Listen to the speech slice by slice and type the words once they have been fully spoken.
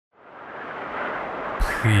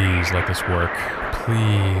Please let this work.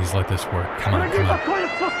 Please let this work. Come on, come on.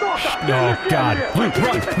 Oh, God. Luke,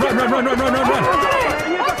 run!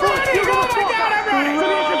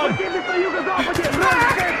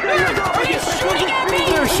 Are you shooting at me?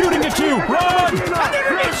 They're shooting at you! Run! I've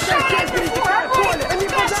never been shot at before. I'm running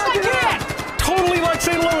as fast as I can. Totally like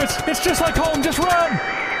St. Louis. It's just like home. Just run!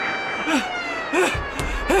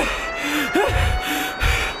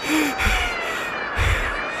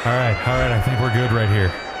 All right. I think we're good right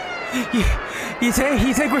here. You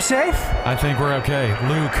think we're safe? I think we're okay.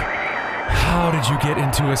 Luke, how did you get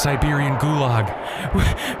into a Siberian gulag?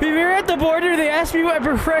 We were at the border. They asked me what my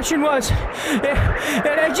profession was, and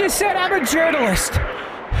I just said I'm a journalist.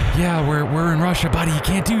 Yeah, we're in Russia, buddy. You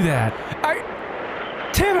can't do that.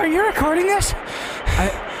 Tim, are you recording this?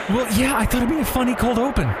 Well, yeah, I thought it'd be a funny cold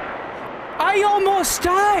open. I almost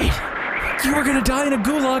died. You were gonna die in a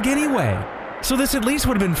gulag anyway. So this at least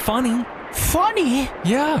would have been funny. Funny?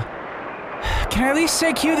 Yeah. Can I at least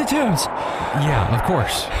say cue the tunes? Yeah, of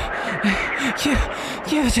course.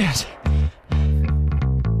 Cue the tunes.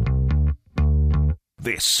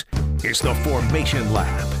 This is the Formation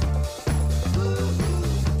Lab.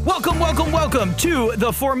 Welcome to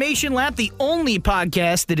the Formation Lab, the only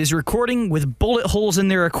podcast that is recording with bullet holes in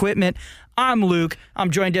their equipment. I'm Luke.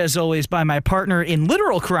 I'm joined as always by my partner in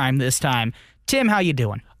literal crime this time. Tim, how you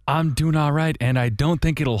doing? I'm doing all right, and I don't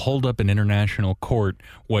think it'll hold up in international court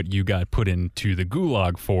what you got put into the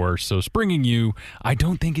gulag for. So springing you, I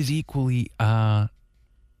don't think is equally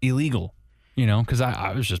illegal, because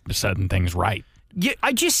I was just setting things right. Yeah,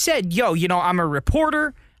 I just said, I'm a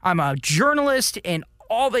reporter, I'm a journalist, and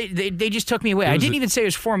all they just took me away. I didn't even say it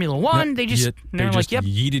was Formula One. They just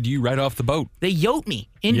yeeted you right off the boat. They yoked me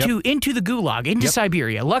into the gulag, into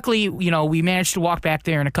Siberia. Luckily, we managed to walk back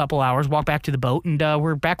there in a couple hours, walk back to the boat, and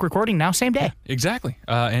we're back recording now, same day. Yeah, exactly.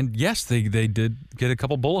 And yes, they did get a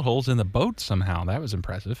couple bullet holes in the boat somehow. That was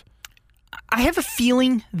impressive. I have a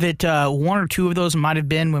feeling that one or two of those might have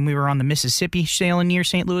been when we were on the Mississippi sailing near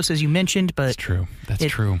St. Louis, as you mentioned. But that's true. That's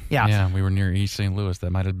true. Yeah, we were near East St. Louis.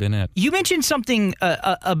 That might have been it. You mentioned something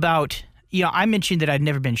about, I mentioned that I'd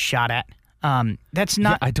never been shot at. That's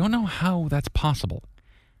not... Yeah, I don't know how that's possible.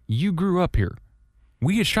 You grew up here.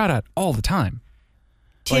 We get shot at all the time.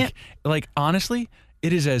 Like honestly...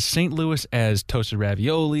 It is as St. Louis as toasted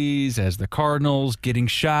raviolis, as the Cardinals getting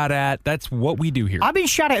shot at. That's what we do here. I've been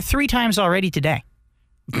shot at 3 times already today.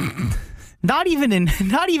 Not even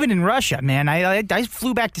in Russia, man. I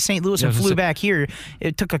flew back to St. Louis and flew back here.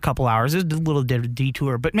 It took a couple hours. It was a little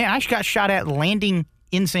detour, but man, I got shot at landing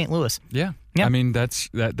in St. Louis. Yeah. I mean that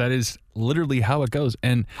is literally how it goes.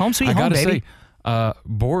 And home sweet home, I gotta say,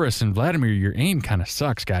 Boris and Vladimir, your aim kind of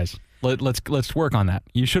sucks, guys. Let's work on that.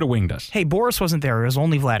 You should have winged us. Hey, Boris wasn't there. It was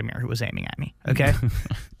only Vladimir who was aiming at me. Okay.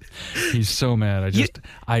 He's so mad.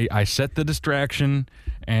 I set the distraction,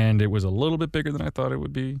 and it was a little bit bigger than I thought it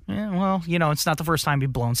would be. Yeah, well, it's not the first time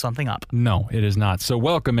you've blown something up. No, it is not. So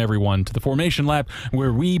welcome, everyone, to the Formation Lab,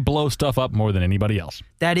 where we blow stuff up more than anybody else.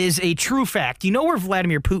 That is a true fact. You know where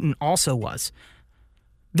Vladimir Putin also was?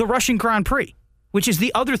 The Russian Grand Prix, which is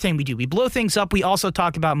the other thing we do. We blow things up. We also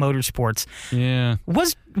talk about motorsports. Yeah.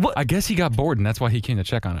 I guess he got bored, and that's why he came to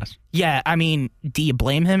check on us. Yeah, I mean, do you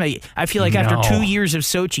blame him? I feel like after 2 years of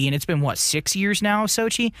Sochi, and it's been, 6 years now of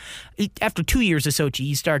Sochi? After 2 years of Sochi,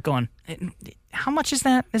 you start going, how much is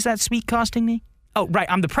that? Is that suite costing me? Oh, right,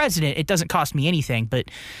 I'm the president. It doesn't cost me anything, but...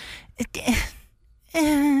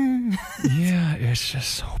 Yeah, it's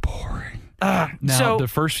just so boring. Now, the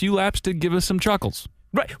first few laps did give us some chuckles.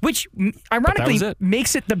 Right, which ironically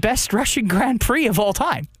makes it the best Russian Grand Prix of all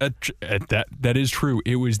time. That is true.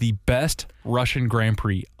 It was the best Russian Grand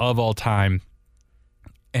Prix of all time,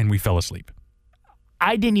 and we fell asleep.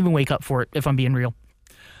 I didn't even wake up for it, if I'm being real.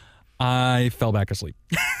 I fell back asleep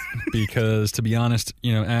because, to be honest,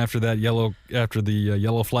 after the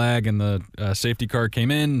yellow flag and the safety car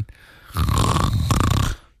came in.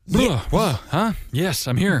 Yeah. Whoa, huh? Yes,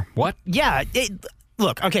 I'm here. What? Yeah.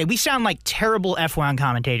 Look, okay, we sound like terrible F1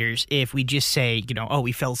 commentators if we just say,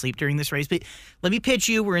 we fell asleep during this race. But let me pitch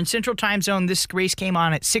you. We're in Central Time Zone. This race came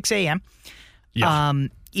on at 6 a.m. Yeah.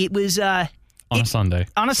 It was... on a Sunday.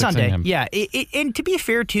 On a Sunday, yeah. And to be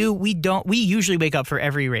fair, too, we usually wake up for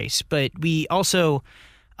every race. But we also...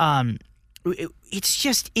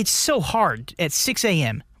 it's so hard at 6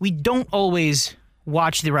 a.m. We don't always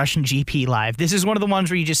watch the Russian GP live. This is one of the ones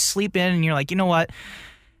where you just sleep in and you're like, you know what?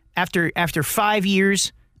 After 5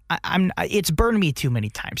 years, it's burned me too many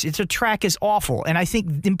times. The track is awful, and I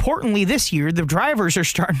think importantly this year the drivers are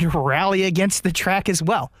starting to rally against the track as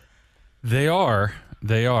well. They are.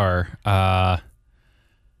 Man,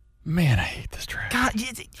 I hate this track. God,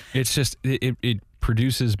 it's just it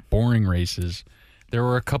produces boring races. There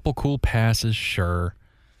were a couple cool passes, sure.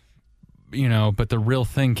 But the real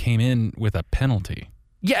thing came in with a penalty.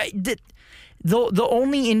 Yeah, the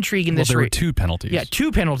only intrigue in this there were race... 2 penalties. Yeah,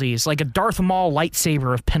 2 penalties, like a Darth Maul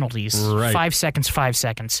lightsaber of penalties. Right. 5 seconds, 5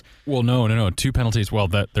 seconds. Well, no. 2 penalties. Well,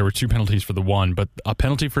 there were 2 penalties for the one, but a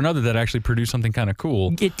penalty for another that actually produced something kind of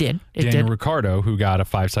cool. It did. Daniel Ricciardo, who got a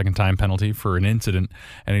 5-second time penalty for an incident,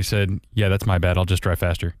 and he said, "Yeah, that's my bad. I'll just drive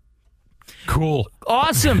faster." Cool.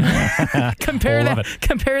 Awesome. Compare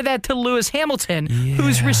that to Lewis Hamilton,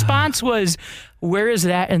 whose response was, "Where is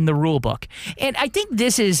that in the rule book?" And I think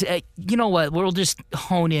this is, you know what, we'll just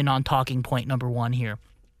hone in on talking point number 1 here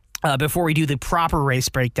before we do the proper race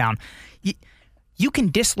breakdown. You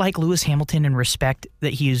can dislike Lewis Hamilton and respect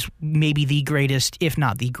that he is maybe the greatest, if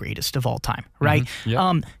not the greatest of all time, right?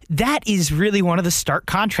 Mm-hmm. Yep. That is really one of the stark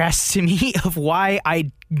contrasts to me of why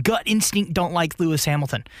I gut instinct don't like Lewis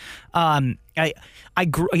Hamilton. I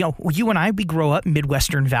grew, you and I, we grow up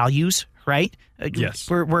Midwestern values, right? Yes.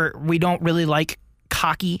 We don't really like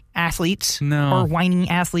cocky athletes No. or whining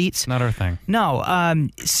athletes. Not our thing. No.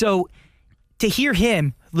 So to hear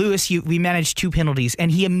him, Lewis, we managed 2 penalties,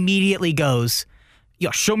 and he immediately goes,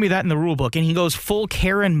 show me that in the rule book. And he goes full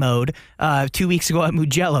Karen mode 2 weeks ago at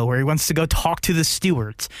Mugello, where he wants to go talk to the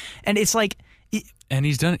stewards. And it's like... And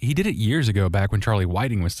he did it years ago, back when Charlie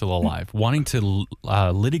Whiting was still alive, wanting to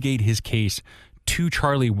litigate his case to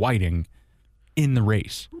Charlie Whiting in the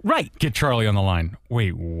race. Right. Get Charlie on the line.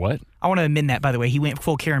 Wait, what? I want to amend that, by the way. He went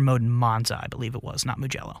full Karen mode in Monza, I believe it was, not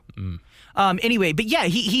Mugello. Anyway, but yeah,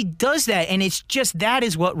 he does that, and it's just that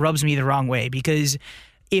is what rubs me the wrong way, because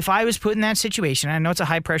if I was put in that situation, I know it's a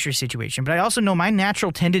high-pressure situation, but I also know my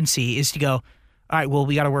natural tendency is to go, all right, well,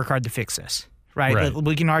 we got to work hard to fix this, right?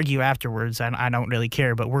 We can argue afterwards. I don't really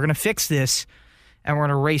care, but we're going to fix this, and we're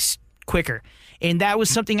going to race quicker. And that was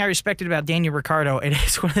something I respected about Daniel Ricciardo, and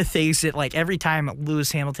it's one of the things that, like, every time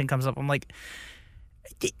Lewis Hamilton comes up, I'm like,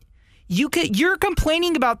 you're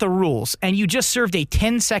complaining about the rules, and you just served a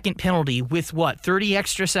 10-second penalty with, 30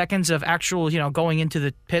 extra seconds of actual, going into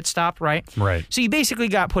the pit stop, right? Right. So you basically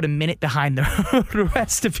got put a minute behind the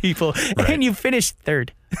rest of people, and you finished 3rd.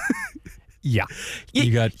 Yeah.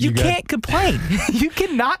 You can't complain. You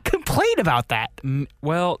cannot complain about that.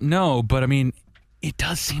 Well, no, but I mean, it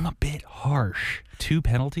does seem a bit harsh. 2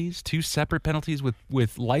 penalties, 2 separate penalties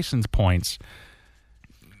with license points.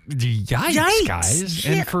 Yikes, guys.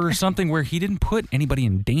 Yeah. And for something where he didn't put anybody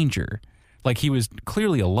in danger. Like, he was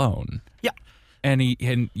clearly alone. Yeah. And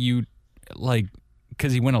you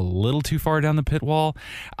because he went a little too far down the pit wall.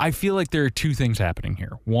 I feel like there are 2 things happening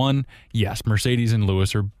here. One, yes, Mercedes and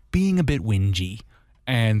Lewis are being a bit whingy,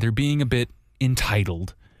 and they're being a bit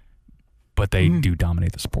entitled, but they do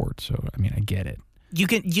dominate the sport. So, I mean, I get it.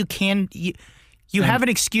 You have an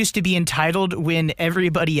excuse to be entitled when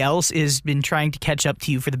everybody else has been trying to catch up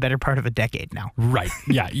to you for the better part of a decade now. Right.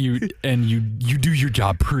 Yeah. You do your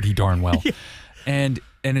job pretty darn well. Yeah. And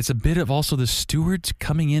it's a bit of also the stewards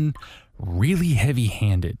coming in really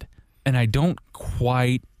heavy-handed, and I don't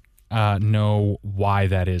quite know why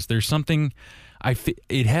that is. There's something.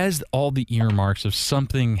 It has all the earmarks of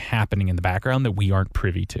something happening in the background that we aren't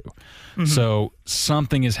privy to. Mm-hmm. So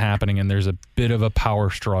something is happening, and there's a bit of a power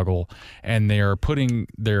struggle, and they are putting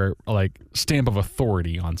their stamp of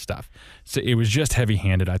authority on stuff. So it was just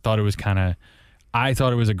heavy-handed. I thought it was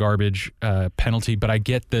a garbage penalty, but I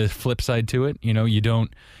get the flip side to it. You don't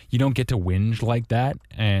get to whinge like that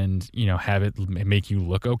and have it make you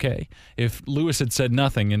look okay. If Lewis had said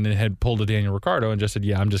nothing and had pulled a Daniel Ricciardo and just said,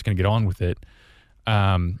 "Yeah, I'm just going to get on with it,"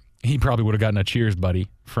 he probably would have gotten a cheers, buddy,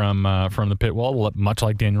 from the pit wall, much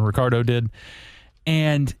like Daniel Ricciardo did,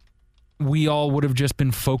 and we all would have just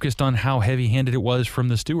been focused on how heavy-handed it was from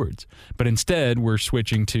the stewards. But instead, we're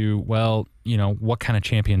switching to, what kind of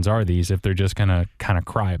champions are these if they're just going to kind of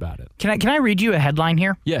cry about it? Can I read you a headline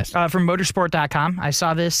here? Yes. From motorsport.com. I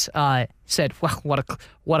saw this. Said, well,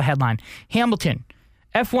 what a headline. Hamilton,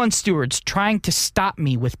 F1 stewards trying to stop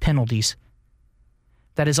me with penalties.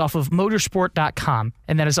 That is off of motorsport.com,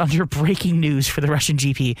 and that is under breaking news for the Russian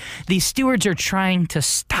GP. These stewards are trying to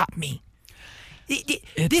stop me.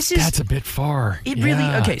 That's a bit far.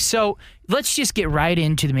 Okay, so let's just get right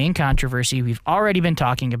into the main controversy. We've already been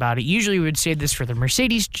talking about it. Usually we would save this for the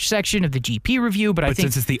Mercedes section of the GP review, but I think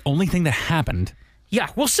since it's the only thing that happened. Yeah,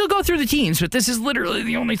 we'll still go through the teams, but this is literally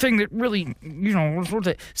the only thing that really, was worth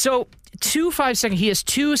it. So, 2 5-second, he has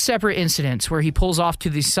 2 separate incidents where he pulls off to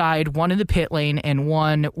the side, one in the pit lane and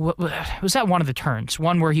one, was that one of the turns?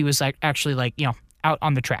 One where he was actually out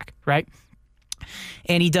on the track, right?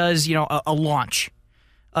 And he does, a launch,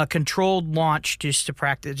 a controlled launch just to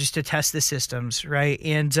practice, just to test the systems, right?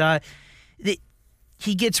 And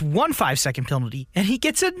he gets 1 5-second penalty, and he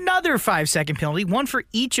gets another 5-second penalty, one for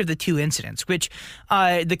each of the 2 incidents, which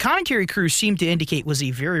the commentary crew seemed to indicate was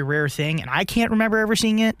a very rare thing, and I can't remember ever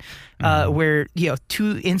seeing it, where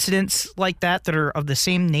 2 incidents like that are of the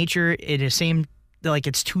same nature, it is same, like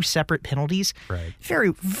it's 2 separate penalties. Right.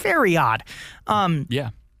 Very, very odd. Yeah.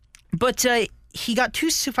 But he got 2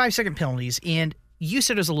 5-second penalties, and you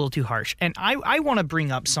said it was a little too harsh. And I want to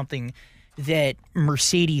bring up something that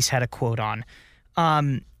Mercedes had a quote on.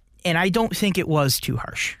 And I don't think it was too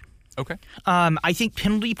harsh. Okay. I think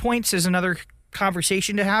penalty points is another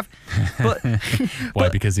conversation to have. But Why?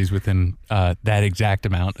 Because he's within that exact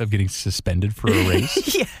amount of getting suspended for a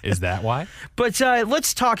race? Yeah. Is that why? But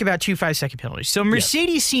let's talk about 2 5-second penalties. So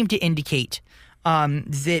Mercedes seemed to indicate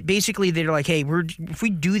that basically they're like, hey, if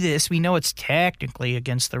we do this, we know it's technically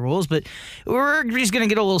against the rules, but we're just going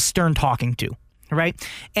to get a little stern talking to. Right?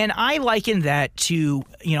 And I liken that to,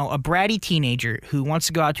 a bratty teenager who wants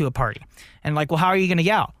to go out to a party. And like, well, how are you going to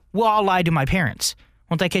get out? Well, I'll lie to my parents.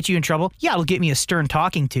 Won't that get you in trouble? Yeah, it'll get me a stern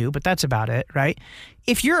talking to, but that's about it, right?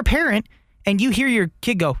 If you're a parent and you hear your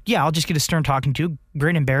kid go, yeah, I'll just get a stern talking to,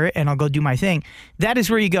 grin and bear it, and I'll go do my thing. That is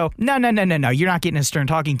where you go, no, you're not getting a stern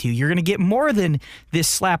talking to. You're going to get more than this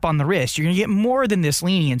slap on the wrist. You're going to get more than this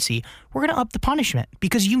leniency. We're going to up the punishment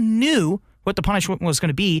because you knew what the punishment was going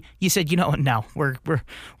to be. You said, no, we're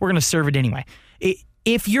going to serve it anyway.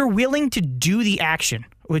 If you're willing to do the action,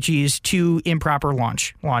 which is 2 improper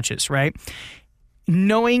launches, right?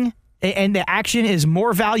 Knowing, and the action is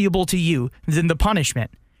more valuable to you than the punishment,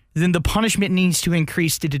 then the punishment needs to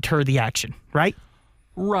increase to deter the action, right?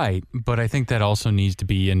 Right, but I think that also needs to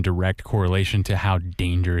be in direct correlation to how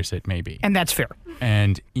dangerous it may be. And that's fair.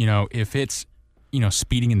 And, if it's,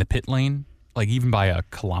 speeding in the pit lane, like even by a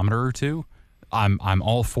kilometer or 2, I'm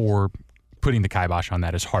all for putting the kibosh on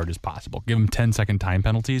that as hard as possible. Give them 10-second time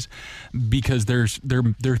penalties because there's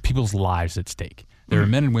people's lives at stake. There are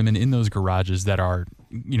men and women in those garages that are,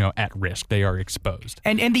 at risk. They are exposed.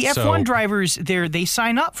 And the F1 drivers, they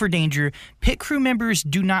sign up for danger. Pit crew members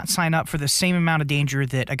do not sign up for the same amount of danger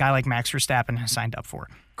that a guy like Max Verstappen has signed up for.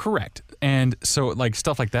 Correct. And so, like,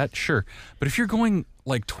 stuff like that, sure. But if you're going,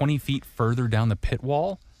 like, 20 feet further down the pit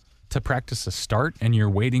wall to practice a start and you're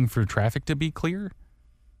waiting for traffic to be clear,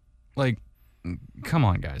 like, come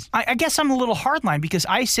on, guys. I guess I'm a little hardline because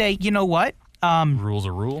I say, you know what? Rule's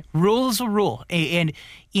a rule. Rule is a rule. And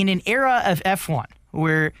in an era of F1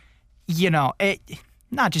 where,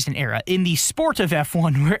 not just an era, in the sport of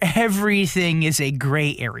F1 where everything is a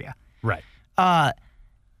gray area. Right.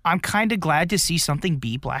 I'm kind of glad to see something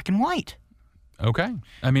be black and white. Okay.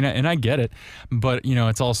 I mean, and I get it. But,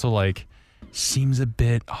 it's also like, seems a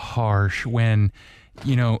bit harsh when,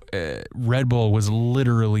 Red Bull was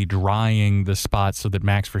literally drying the spot so that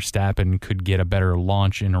Max Verstappen could get a better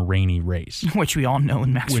launch in a rainy race. Which we all know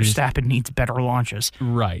Max Verstappen needs better launches.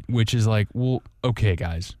 Right. Which is like, well, okay,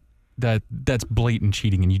 guys, that's blatant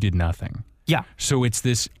cheating and you did nothing. Yeah. So it's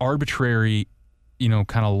this arbitrary,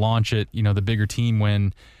 kind of launch it, the bigger team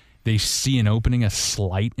when they see an opening, a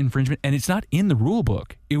slight infringement. And it's not in the rule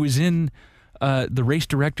book. It was in the race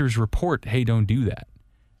director's report, hey, don't do that.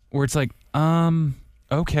 Where it's like,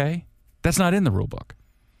 okay, that's not in the rule book.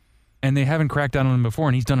 And they haven't cracked down on him before,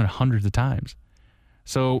 and he's done it hundreds of times.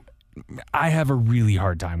 So I have a really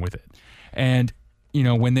hard time with it. And,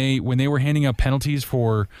 when they were handing out penalties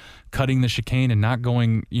for cutting the chicane and not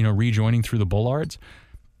going, rejoining through the bollards,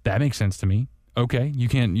 that makes sense to me. Okay, you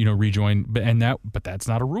can't, rejoin, but that's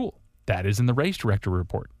not a rule. That is in the race director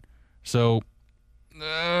report. So,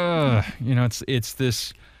 it's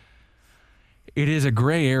this. It is a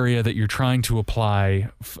gray area that you're trying to apply,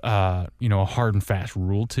 a hard and fast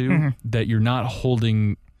rule to that you're not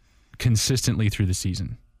holding consistently through the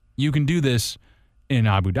season. You can do this in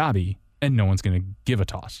Abu Dhabi, and no one's going to give a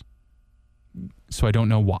toss. So I don't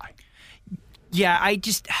know why. Yeah,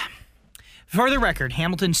 for the record,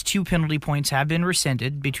 Hamilton's 2 penalty points have been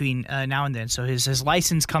rescinded between now and then. So his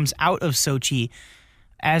license comes out of Sochi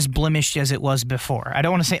as blemished as it was before. I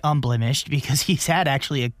don't want to say unblemished because he's had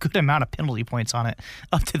actually a good amount of penalty points on it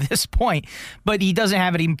up to this point, but he doesn't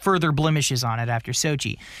have any further blemishes on it after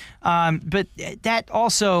Sochi. But that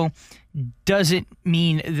also doesn't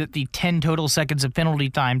mean that the 10 total seconds of penalty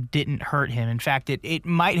time didn't hurt him. In fact, it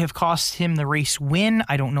might have cost him the race win.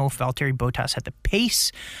 I don't know if Valtteri Bottas had the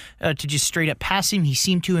pace to just straight up pass him. He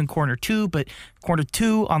seemed to in corner 2, but corner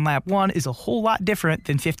 2 on lap 1 is a whole lot different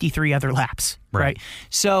than 53 other laps, right?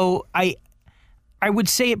 So I would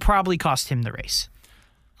say it probably cost him the race.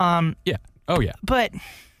 Yeah. Oh, yeah. But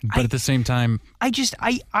at the same time, I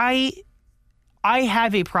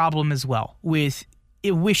have a problem as well with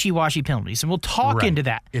wishy-washy penalties, and we'll talk Right. into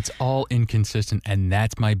that. It's all inconsistent, and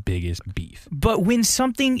that's my biggest beef. But when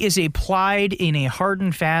something is applied in a hard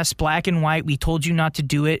and fast, black and white, we told you not to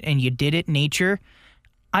do it, and you did it, nature,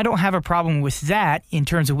 I don't have a problem with that in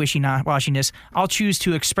terms of wishy-washiness. I'll choose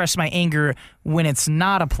to express my anger when it's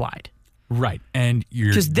not applied. Right, and you're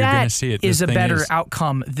Because going to that see it. is The a thing better is-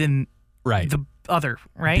 outcome than right. the other,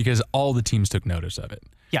 right? Because all the teams took notice of it.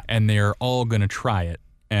 Yeah. And they're all going to try it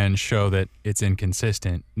and show that it's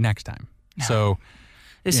inconsistent next time. So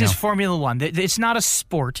This you is know. Formula One. It's not a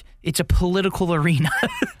sport. It's a political arena.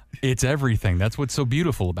 it's everything. That's what's so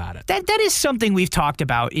beautiful about it. That is something we've talked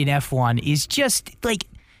about in F1 is just like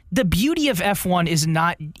the beauty of F1 is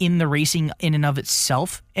not in the racing in and of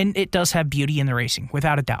itself, and it does have beauty in the racing,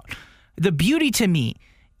 without a doubt. The beauty to me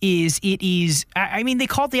is I mean, they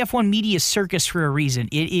call it the F1 media circus for a reason.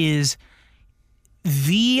 It is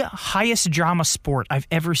the highest drama sport I've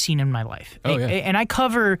ever seen in my life. Oh, yeah. And I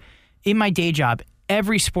cover, in my day job,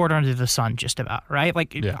 every sport under the sun, just about, right?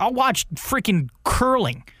 Like, Yeah. I'll watch freaking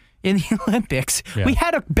curling in the Olympics. Yeah. We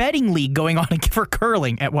had a betting league going on for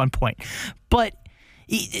curling at one point. But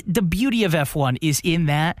the beauty of F1 is in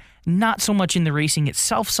that, not so much in the racing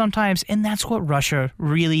itself sometimes, and that's what Russia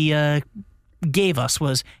really gave us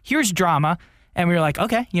was, here's drama, and we were like,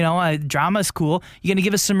 okay, drama is cool. You going to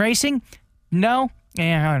give us some racing? No?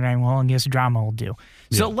 Yeah, all right, well, I guess drama will do.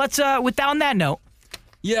 So let's, on that note,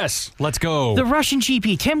 Yes, let's go. the Russian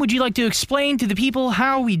GP. Tim, would you like to explain to the people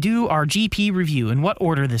how we do our GP review and what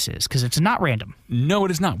order this is? Because it's not random. No,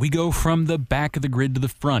 it is not. We go from the back of the grid to the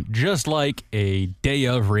front, just like a day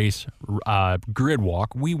of race grid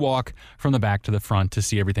walk. We walk from the back to the front to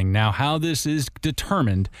see everything. Now, how this is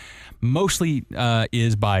determined mostly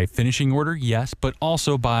is by finishing order, yes, but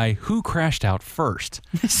also by who crashed out first.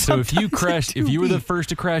 So if you crashed, if you were the first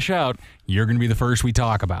to crash out, you're going to be the first we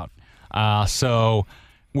talk about. So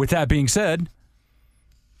with that being said,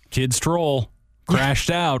 Kid Stroll crashed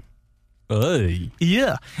out. Ugh.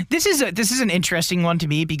 Yeah, this is an interesting one to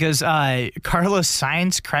me because Carlos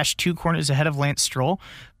Sainz crashed 2 corners ahead of Lance Stroll,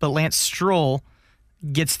 but Lance Stroll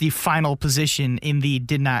gets the final position in the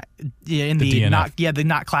not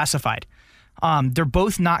classified. They're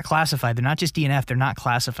both not classified. They're not just DNF. They're not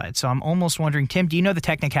classified. So I'm almost wondering, Tim, do you know the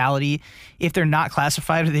technicality? If they're not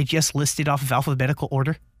classified, are they just listed off of alphabetical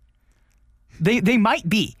order? They might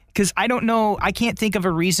be. Because I don't know, I can't think of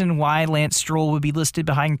a reason why Lance Stroll would be listed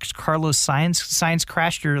behind Carlos Sainz. Sainz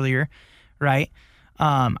crashed earlier, right?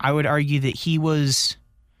 I would argue that he was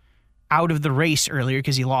out of the race earlier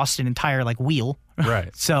because he lost an entire wheel.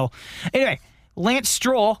 Right. So anyway, Lance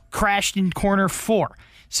Stroll crashed in corner 4.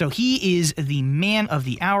 So he is the man of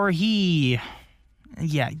the hour. It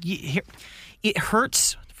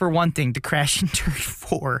hurts for one thing to crash in turn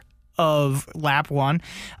 4 of lap 1.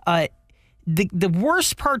 The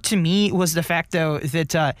worst part to me was the fact, though,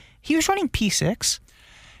 that he was running P6.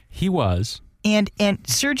 He was. And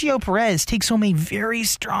Sergio Perez takes home a very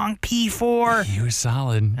strong P4. He was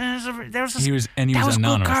solid. He was that was a good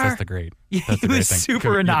anonymous. car. That's the great. Yeah, That's the he great was thing.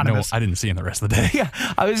 super anonymous. No, I didn't see him the rest of the day. Yeah,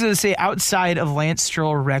 I was going to say, outside of Lance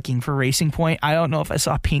Stroll wrecking for Racing Point, I don't know if I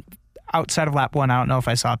saw pink. Outside of lap 1, I don't know if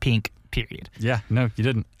I saw pink, period. Yeah, no, you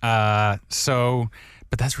didn't. But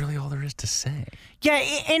that's really all there is to say. Yeah,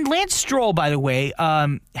 and Lance Stroll, by the way,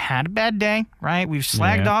 had a bad day, right? We've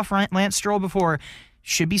slagged off Lance Stroll before.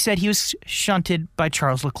 Should be said he was shunted by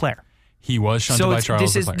Charles Leclerc. He was shunted by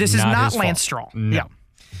Charles Leclerc. This is not his Lance fault. Stroll. No.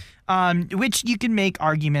 Yeah. Which you can make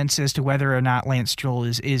arguments as to whether or not Lance Stroll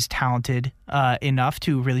is talented enough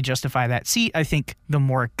to really justify that seat. I think the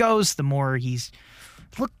more it goes, the more he's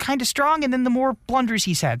looked kind of strong, and then the more blunders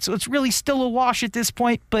he's had. So it's really still a wash at this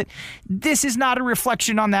point, but this is not a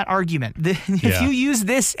reflection on that argument. If you use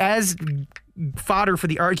this as fodder for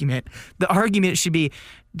the argument should be,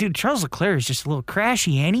 dude, Charles Leclerc is just a little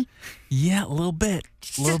crashy, ain't he? Yeah, a little bit.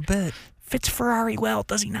 A little bit. Fits Ferrari well,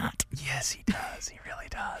 does he not? Yes, he does. He really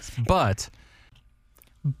does. But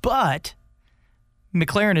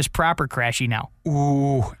McLaren is proper crashy now.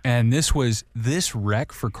 ooh, and this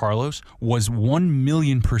wreck for Carlos was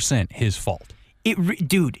 1,000,000% his fault.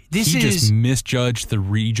 Dude, He just misjudged the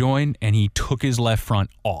rejoin and he took his left front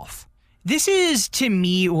off. This is, to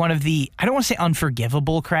me, one of the, I don't want to say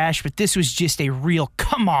unforgivable crash, but this was just a real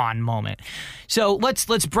come on moment. So let's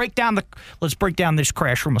break down this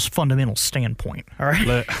crash from a fundamental standpoint. All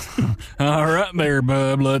right. All right there,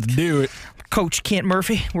 bub. Let's do it. Coach Kent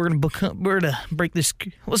Murphy. We're gonna break this.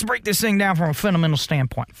 Let's break this thing down from a fundamental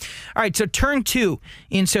standpoint. All right, so turn 2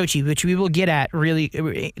 in Sochi, which we will get at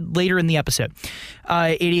really later in the episode.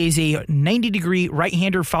 It is a 90-degree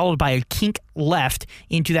right-hander followed by a kink left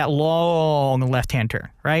into that long left-hand turn,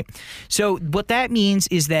 right? So what that means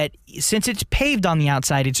is that since it's paved on the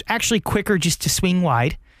outside, it's actually quicker just to swing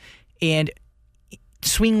wide, and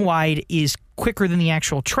swing wide is quicker than the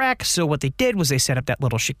actual track. So what they did was they set up that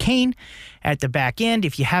little chicane at the back end.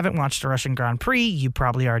 If you haven't watched the Russian Grand Prix, you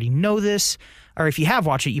probably already know this. Or if you have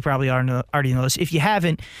watched it, you probably already know this. If you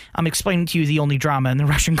haven't, I'm explaining to you the only drama in the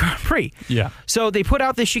Russian Grand Prix. Yeah. So they put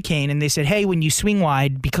out this chicane and they said, hey, when you swing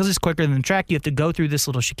wide, because it's quicker than the track, you have to go through this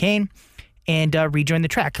little chicane and rejoin the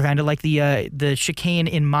track, kind of like the chicane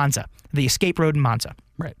in Monza, the escape road in Monza.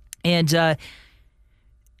 Right. And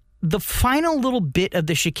the final little bit of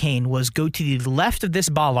the chicane was go to the left of this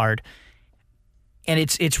bollard, and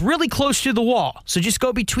it's really close to the wall. So just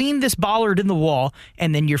go between this bollard and the wall,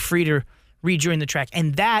 and then you're free to rejoin the track.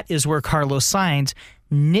 And that is where Carlos Sainz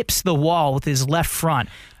nips the wall with his left front,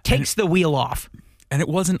 takes the wheel off. And it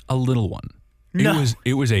wasn't a little one. No.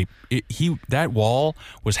 That wall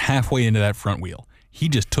was halfway into that front wheel. He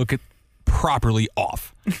just took it properly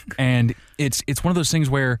off. And it's one of those things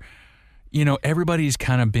where, you know, everybody's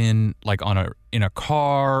kind of been like in a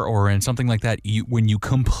car or in something like that. When you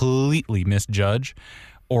completely misjudge,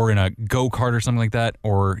 or in a go-kart or something like that,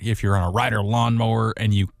 or if you're on a rider lawnmower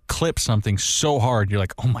and you clip something so hard, you're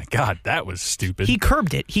like, oh my God, that was stupid. He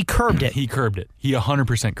curbed it. He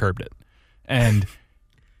 100% curbed it. And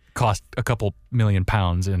cost a couple $1 million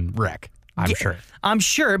in wreck. I'm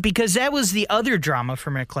sure, because that was the other drama for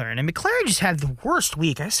McLaren. And McLaren just had the worst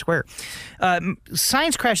week, I swear.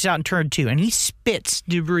 Sainz crashes out in turn 2, and he spits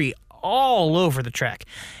debris all over the track.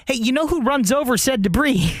 Hey, you know who runs over said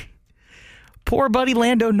debris? Poor buddy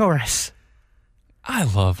Lando Norris. I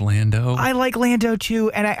love Lando. I like Lando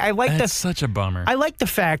too, and I like That's such a bummer. I like the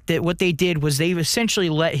fact that what they did was they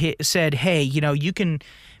essentially said, hey, you know, you can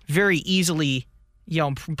very easily, you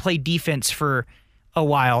know, play defense for a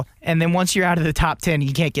while, and then once you're out of the top 10,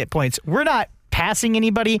 you can't get points. We're not passing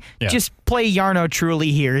anybody. Yeah. Just play Jarno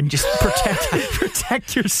Trulli here and just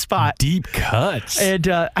protect your spot. Deep cuts. And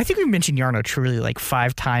I think we mentioned Jarno Trulli like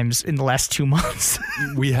 5 times in the last 2 months.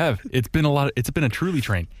 We have. It's been a Trulli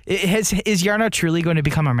train. Is Jarno Trulli going to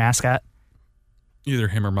become our mascot? Either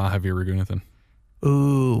him or Mahavir Raghunathan.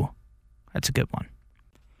 Ooh, that's a good one.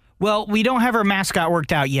 Well, we don't have our mascot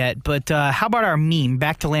worked out yet, but how about our meme?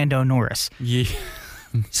 Back to Lando Norris. Yeah.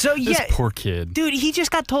 So This poor kid. Dude, he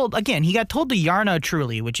just got told, again, he got told to Jarno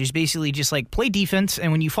Trulli, which is basically just like play defense,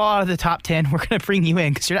 and when you fall out of the top 10, we're going to bring you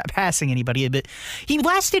in because you're not passing anybody. But he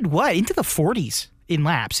lasted, into the 40s in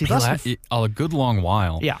laps. He lasted a good long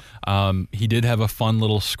while. Yeah. He did have a fun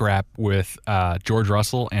little scrap with George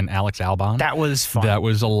Russell and Alex Albon. That was fun. That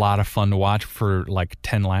was a lot of fun to watch for like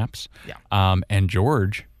 10 laps. Yeah. And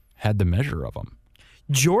George had the measure of them.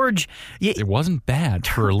 George, it wasn't bad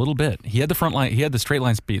for a little bit. He had the straight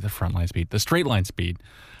line speed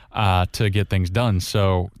to get things done.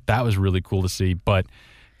 So that was really cool to see. But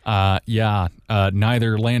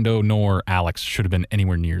neither Lando nor Alex should have been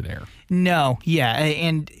anywhere near there. No, yeah,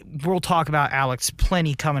 and we'll talk about Alex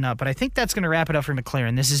plenty coming up. But I think that's going to wrap it up for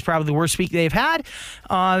McLaren. This is probably the worst week they've had,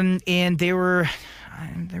 and they were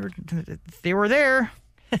there.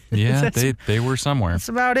 Yeah, they were somewhere. That's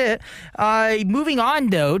about it. Moving on,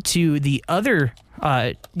 though, to the other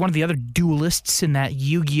one of the other duelists in that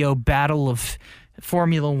Yu-Gi-Oh! Battle of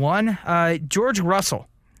Formula One, George Russell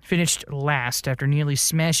finished last after nearly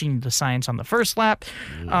smashing the Sainz on the first lap.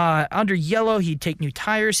 Under yellow, he'd take new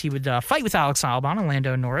tires. He would fight with Alex Albon and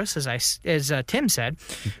Lando Norris, as Tim said,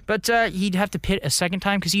 but he'd have to pit a second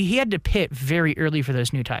time because he had to pit very early for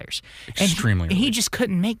those new tires. Extremely early. And he just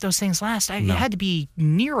couldn't make those things last. It had to be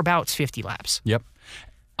near about 50 laps. Yep.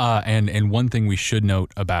 And one thing we should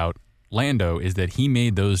note about Lando is that he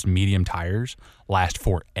made those medium tires last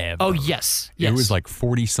forever. Oh, yes. It was like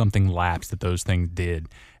 40-something laps that those things did.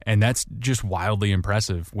 And that's just wildly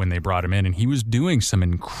impressive when they brought him in. And he was doing some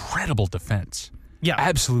incredible defense. Yeah.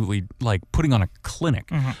 Absolutely, like putting on a clinic.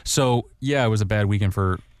 Mm-hmm. So, yeah, it was a bad weekend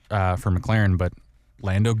for McLaren, but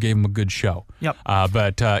Lando gave him a good show. Yep.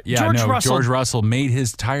 George Russell made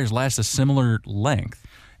his tires last a similar length.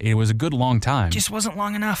 It was a good long time. Just wasn't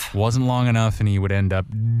long enough. Wasn't long enough, and he would end up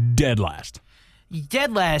dead last.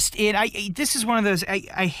 Dead last. And this is one of those,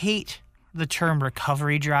 I hate the term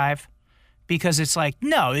recovery drive because it's like,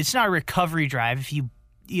 no, it's not a recovery drive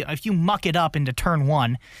if you muck it up into turn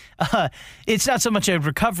one. It's not so much a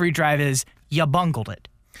recovery drive as you bungled it.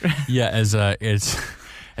 Yeah,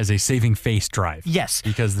 as a saving face drive. Yes.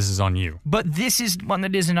 Because this is on you. But this is one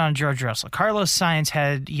that isn't on George Russell. Carlos Sainz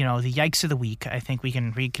had, the yikes of the week. I think we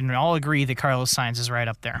can all agree that Carlos Sainz is right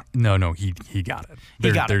up there. No, he got it.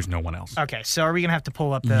 There's no one else. Okay, so are we going to have to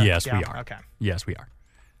pull up the... Yes, we are. Okay. Yes, we are.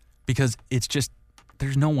 Because it's just,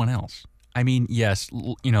 there's no one else. I mean, yes,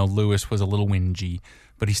 Lewis was a little whingy,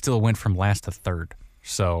 but he still went from last to third.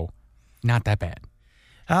 So, not that bad.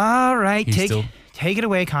 All right, take it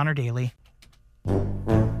away, Connor Daly.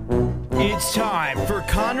 It's time for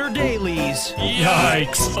Connor Daly's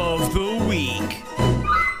Yikes of the Week.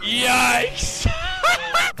 Yikes!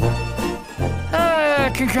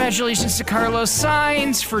 Congratulations to Carlos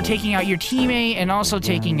Sainz for taking out your teammate and also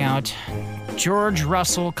taking out George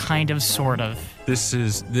Russell, kind of, sort of. This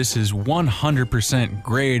is 100%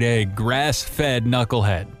 grade A grass-fed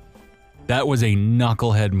knucklehead. That was a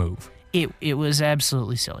knucklehead move. It was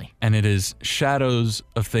absolutely silly. And it is shadows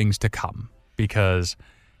of things to come because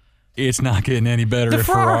it's not getting any better at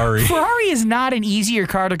Ferrari. Ferrari is not an easier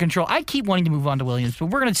car to control. I keep wanting to move on to Williams, but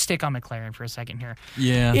we're going to stick on McLaren for a second here.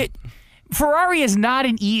 Yeah. Ferrari is not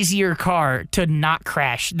an easier car to not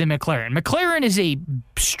crash than McLaren. McLaren is a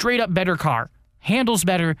straight-up better car. Handles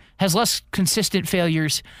better, has less consistent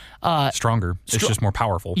failures. Stronger. It's just more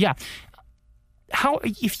powerful. Yeah.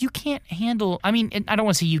 If you can't handle, I mean, I don't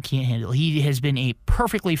want to say you can't handle. He has been a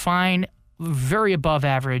perfectly fine, very above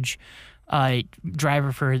average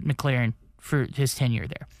driver for McLaren for his tenure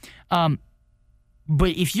there.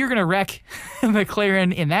 But if you're going to wreck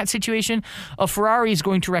McLaren in that situation, a Ferrari is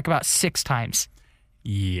going to wreck about 6 times.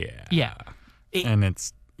 Yeah. Yeah.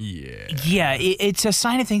 It's a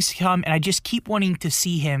sign of things to come, and I just keep wanting to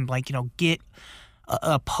see him, get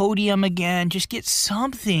a podium again, just get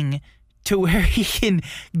something to where he can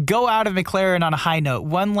go out of McLaren on a high note.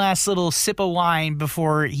 One last little sip of wine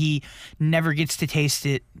before he never gets to taste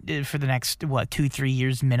it for the next, 2-3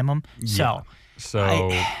 years minimum. Yeah.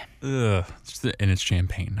 And it's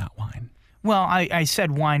champagne, not wine. Well, I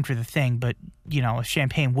said wine for the thing, but,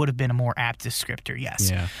 champagne would have been a more apt descriptor,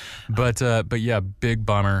 yes. Yeah. But yeah, big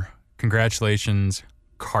bummer. Congratulations,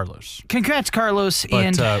 Carlos. Congrats, Carlos.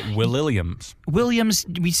 But Williams. Williams,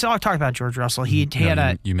 we talked about George Russell. You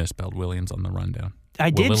misspelled Williams on the rundown. I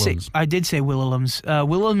did say Williams.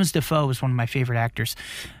 Williams Dafoe was one of my favorite actors.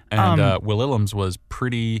 And Williams was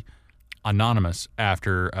pretty anonymous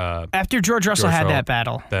after George Russell had that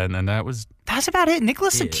battle. And that's about it.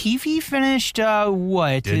 Nicholas Latifi finished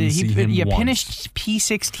what? He finished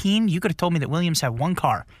P16. You could have told me that Williams had one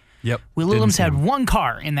car. Yep. Williams had one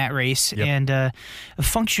car in that race, and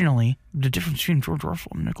functionally, the difference between George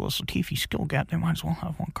Russell and Nicholas Latifi skill gap, they might as well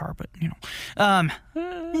have one car, but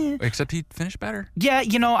except he finished better. Yeah,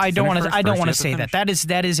 I don't want to say that. That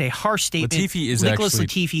is a harsh statement. Nicholas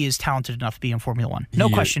Latifi is talented enough to be in Formula One. No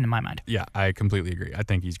question in my mind. Yeah, I completely agree. I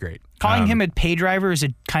think he's great. Calling him a pay driver is a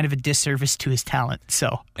kind of a disservice to his talent.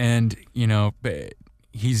 So, and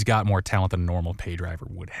he's got more talent than a normal pay driver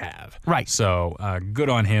would have. Right. So good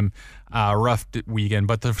on him. Rough weekend.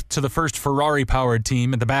 But to the first Ferrari-powered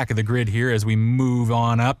team at the back of the grid here as we move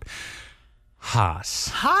on up, Haas.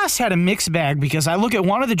 Haas had a mixed bag because I look at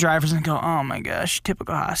one of the drivers and go, oh my gosh,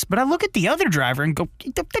 typical Haas. But I look at the other driver and go,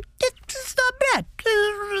 it's not bad.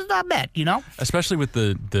 It's not bad, Especially with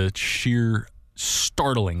the sheer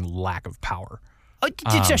startling lack of power.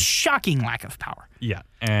 It's a shocking lack of power. Yeah,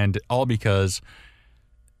 and all because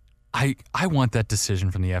I want that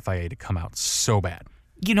decision from the FIA to come out so bad.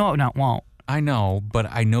 It won't. I know, but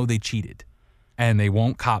I know they cheated, and they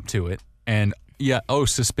won't cop to it. And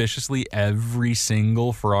suspiciously, every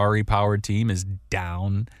single Ferrari-powered team is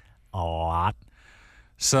down a lot.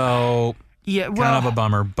 So kind of a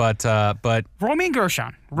bummer. But Romain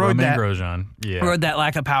Grosjean rode that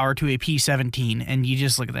lack of power to a P17, and you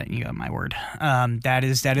just look at that and you go, my word, that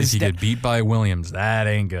is. If you get beat by Williams, that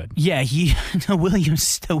ain't good. Yeah, the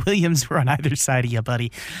Williams were on either side of you,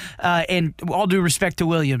 buddy. And all due respect to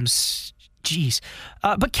Williams, geez.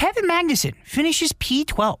 But Kevin Magnussen finishes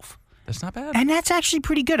P12. That's not bad. And that's actually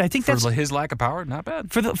pretty good. I think for his lack of power, not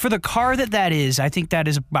bad. For the car that is, I think that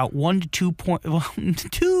is about 1 to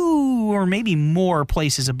 2 or maybe more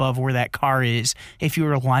places above where that car is if you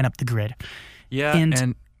were to line up the grid. Yeah,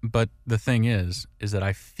 but the thing is that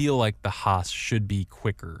I feel like the Haas should be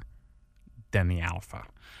quicker than the Alpha.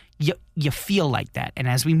 You feel like that. And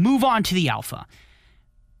as we move on to the Alpha,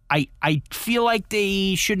 I feel like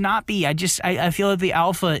they should not be. I feel like the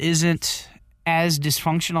Alpha isn't as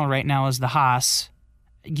dysfunctional right now as the Haas.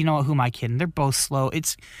 Who am I kidding? They're both slow.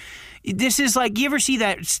 This is like, you ever see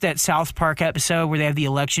that South Park episode where they have the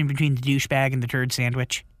election between the douchebag and the turd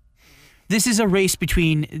sandwich? This is a race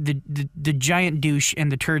between the giant douche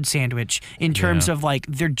and the turd sandwich in terms of like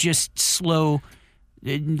they're just slow,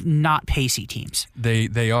 not pacey teams.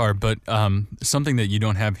 They are, but something that you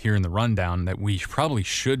don't have here in the rundown that we probably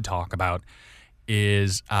should talk about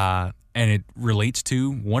is, and it relates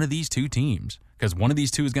to one of these two teams, because one of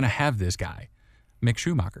these two is going to have this guy, Mick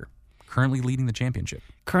Schumacher, currently leading the championship.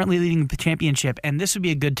 And this would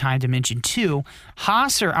be a good time to mention, too,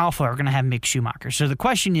 Haas or Alfa are going to have Mick Schumacher. So the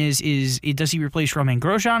question is does he replace Romain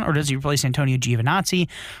Grosjean or does he replace Antonio Giovinazzi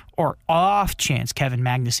or off chance Kevin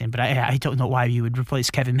Magnussen? But I don't know why you would replace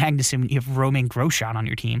Kevin Magnussen when you have Romain Grosjean on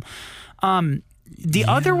your team. The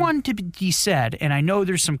other one to be said, and I know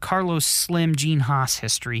there's some Carlos Slim, Gene Haas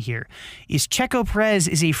history here, is Checo Perez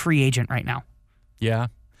is a free agent right now. Yeah.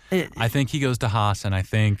 I think he goes to Haas, and I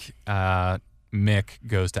think Mick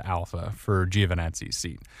goes to Alfa for Giovinazzi's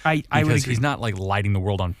seat. I would agree. Because he's not like lighting the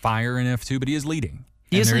world on fire in F2, but he is leading.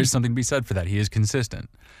 There is something to be said for that. He is consistent,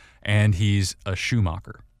 and he's a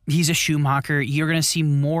Schumacher. He's a Schumacher. You're going to see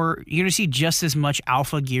more. You're going to see just as much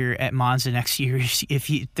Alfa gear at Monza next year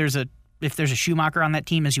if there's a Schumacher on that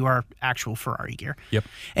team as you are actual Ferrari gear. Yep.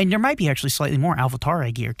 And there might be actually slightly more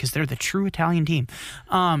AlphaTauri gear because they're the true Italian team.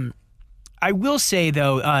 I will say,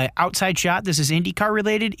 though, outside shot, this is IndyCar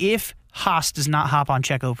related. If Haas does not hop on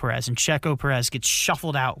Checo Perez and Checo Perez gets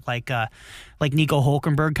shuffled out like Nico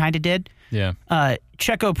Hülkenberg kind of did,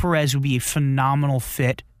 Checo Perez would be a phenomenal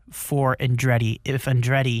fit for Andretti if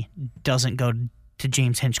Andretti doesn't go to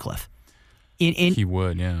James Hinchcliffe. He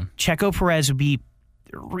would, yeah. Checo Perez would be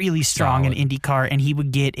really strong in IndyCar, and he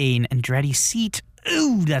would get an Andretti seat.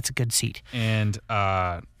 Ooh, that's a good seat. And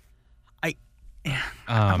I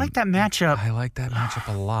like that matchup. I like that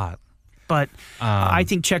matchup a lot. But I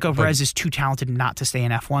think Checo Perez is too talented not to stay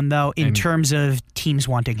in F1, though, in terms of teams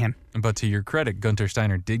wanting him. But to your credit, Gunther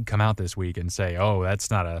Steiner did come out this week and say, "Oh, that's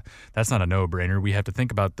not a no-brainer. We have to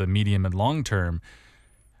think about the medium and long term."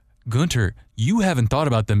 Gunther, you haven't thought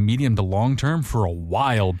about the medium to long term for a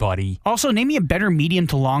while, buddy. Also, name me a better medium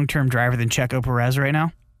to long term driver than Checo Perez right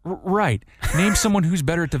now. Right. Name someone who's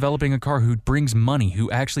better at developing a car, who brings money, who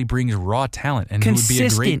actually brings raw talent, and consistent, who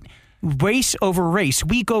would be a great race over race,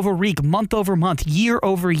 week over week, month over month, year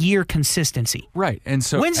over year consistency. Right. And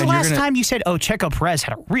so when's the last time you said, "Oh, Checo Perez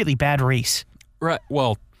had a really bad race"? Right.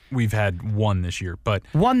 Well, we've had one this year, but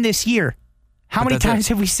one this year. How many times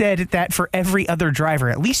have we said that for every other driver?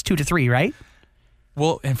 At least 2 to 3, right?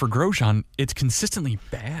 Well, and for Grosjean, it's consistently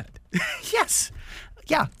bad. Yes.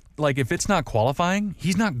 Yeah. Like, if it's not qualifying,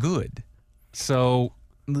 he's not good. So,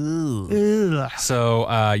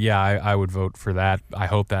 I would vote for that. I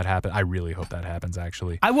hope that happens. I really hope that happens,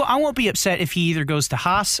 actually. I won't be upset if he either goes to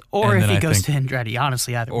Haas or if he goes to Andretti,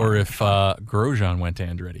 honestly. Either or if Grosjean went to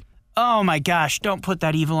Andretti. Oh, my gosh. Don't put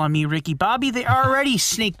that evil on me, Ricky Bobby. They are already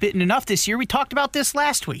snake-bitten enough this year. We talked about this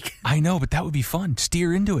last week. I know, but that would be fun.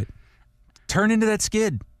 Steer into it. Turn into that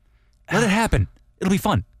skid. Let it happen. It'll be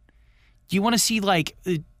fun. Do you want to see, like,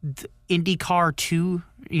 IndyCar 2,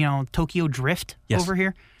 Tokyo Drift over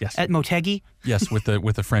here? Yes. At Motegi? Yes, with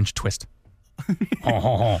the French twist.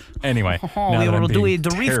 Anyway, now we that will I'm do a being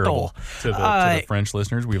terrible drifto to the French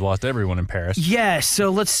listeners, we've lost everyone in Paris. Yeah,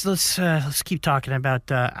 so let's keep talking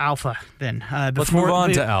about Alpha then. Let's move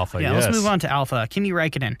on to Alpha. Yeah, yes. Let's move on to Alpha. Kimi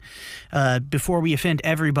Räikkönen. Before we offend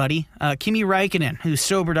everybody, Kimi Räikkönen, who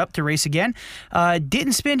sobered up to race again,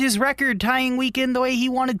 didn't spend his record-tying weekend the way he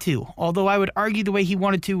wanted to. Although I would argue the way he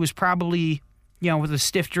wanted to was probably, with a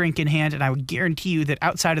stiff drink in hand, and I would guarantee you that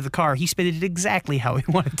outside of the car, he spent it exactly how he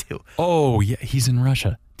wanted to. Oh, yeah, he's in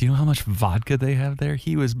Russia. Do you know how much vodka they have there?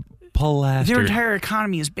 He was plastered. Their entire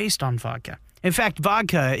economy is based on vodka. In fact,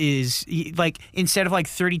 vodka is, like, instead of, like,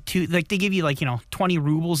 32, like, they give you, like, 20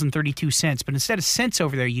 rubles and 32 cents, but instead of cents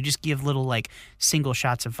over there, you just give little, like, single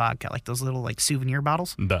shots of vodka, like those little, like, souvenir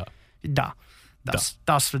bottles. Da.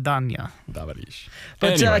 Das Vidania. But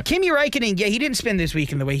anyway. Kimi Räikkönen, he didn't spend this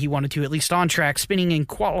weekend the way he wanted to, at least on track, spinning in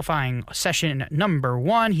qualifying session number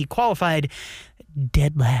 1. He qualified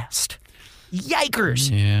dead last.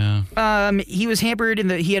 Yikers! Yeah. He was hampered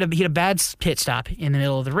he had a bad pit stop in the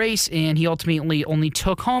middle of the race, and he ultimately only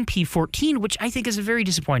took home P14, which I think is very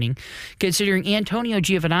disappointing, considering Antonio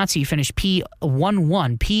Giovinazzi finished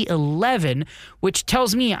P11, P11, which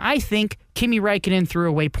tells me I think Kimi Räikkönen threw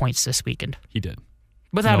away points this weekend. He did.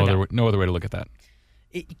 Without a doubt. No other way to look at that.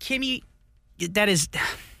 Kimi, that is.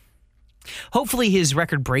 Hopefully his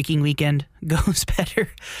record-breaking weekend goes better,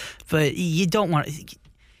 but you don't want.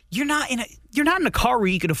 You're not in a car where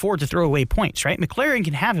you can afford to throw away points, right? McLaren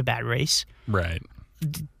can have a bad race. Right.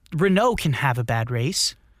 Renault can have a bad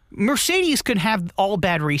race. Mercedes could have all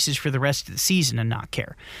bad races for the rest of the season and not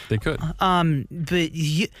care. They could. But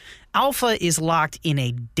Alpha is locked in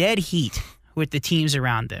a dead heat with the teams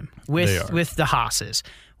around them, with the Haas's,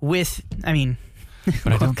 but I just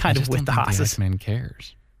don't think the Iceman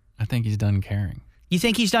cares. I think he's done caring. You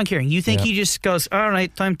think he's done caring? You think he just goes, all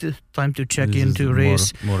right, time to check This into is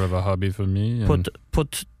race. More of a hobby for me.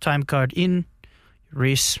 Put time card in,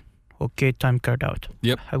 race. Okay, time card out.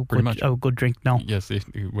 Yep, pretty much. I will go drink now. Yes,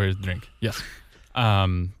 where's the drink? Yes.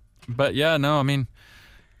 But yeah, no, I mean,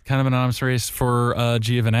 kind of an anonymous race for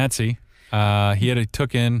Giovinazzi. He had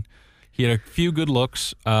a few good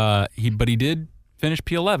looks. But he did finish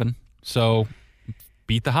P11, so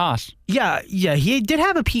beat the Haas. Yeah, he did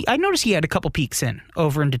have a peak. I noticed he had a couple peaks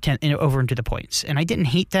over into the points, and I didn't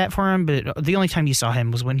hate that for him. But the only time you saw him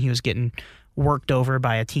was when he was getting worked over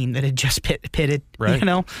by a team that had just pitted. Right. You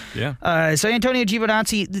know. Yeah. So Antonio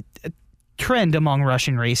Giovinazzi, the trend among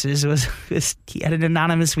Russian races was he had an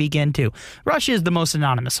anonymous weekend too. Russia is the most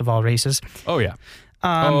anonymous of all races. Oh yeah.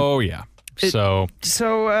 So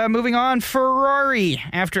moving on, Ferrari.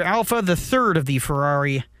 After Alpha, the third of the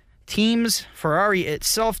Ferrari teams, Ferrari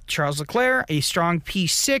itself, Charles Leclerc, a strong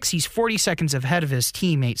P6. He's 40 seconds ahead of his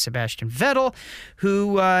teammate Sebastian Vettel,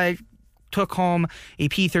 who took home a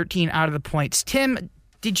P13 out of the points. Tim,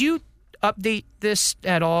 did you update this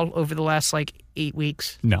at all over the last 8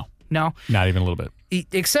 weeks? No, not even a little bit.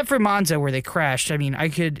 Except for Monza where they crashed. I mean,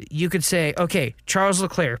 you could say, okay, Charles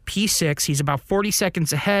Leclerc, P6, he's about 40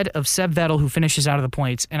 seconds ahead of Seb Vettel, who finishes out of the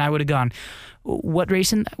points, and I would have gone, what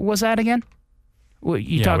racing was that again?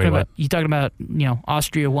 You talking about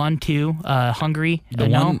Austria 1, 2, Hungary?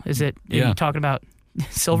 Is it? Yeah. Are you talking about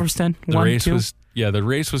Silverstone? The 1, race 2? the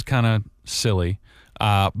race was kind of silly,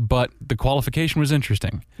 but the qualification was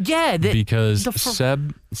interesting. Yeah, because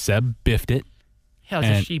Seb biffed it. Hell,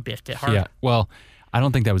 she biffed it hard. Yeah, well, I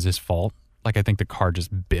don't think that was his fault. I think the car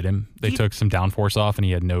just bit him. They took some downforce off, and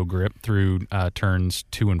he had no grip through turns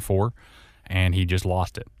 2 and 4. And he just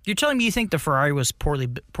lost it. You're telling me you think the Ferrari was poorly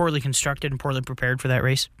constructed and poorly prepared for that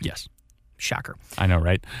race? Yes. Shocker. I know,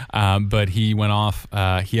 right? But he went off.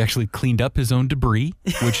 He actually cleaned up his own debris,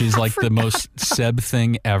 which is the most Seb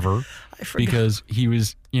thing ever. I forgot. Because he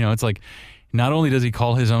was, it's not only does he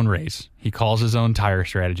call his own race, he calls his own tire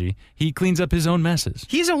strategy, he cleans up his own messes.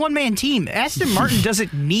 He's a one-man team. Aston Martin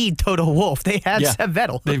doesn't need Toto Wolff. They have Seb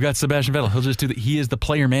Vettel. They've got Sebastian Vettel. He'll just do that. He is the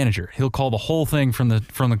player manager. He'll call the whole thing from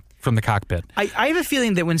the cockpit. I have a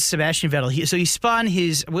feeling that when Sebastian Vettel, he spun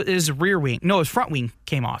his rear wing. No, his front wing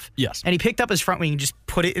came off. Yes. And he picked up his front wing and just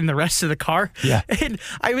put it in the rest of the car. Yeah. And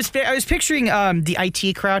I was picturing the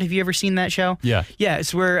IT Crowd. Have you ever seen that show? Yeah. Yeah,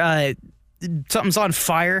 it's where something's on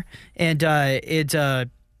fire and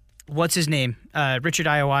what's his name? Richard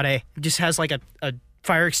Ayoade just has a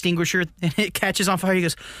fire extinguisher and it catches on fire. He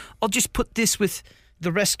goes, I'll just put this with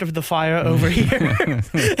the rest of the fire over here. And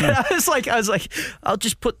I was like, I'll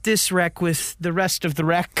just put this wreck with the rest of the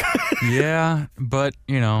wreck. Yeah, but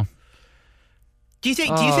Do you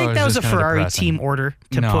think that was a Ferrari team order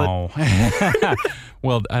to put?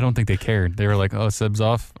 Well, I don't think they cared. They were like, "Oh, Seb's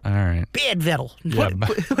off. All right." Bad Vettel. Yeah.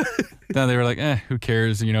 No, they were like, who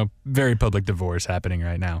cares? Very public divorce happening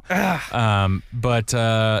right now. But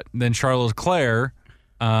then Charles Leclerc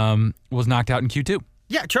was knocked out in Q2.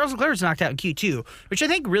 Yeah, Charles Leclerc was knocked out in Q2, which I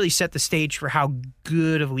think really set the stage for how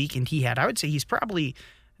good of a weekend he had. I would say he's probably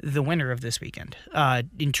the winner of this weekend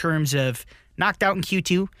in terms of knocked out in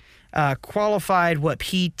Q2, qualified,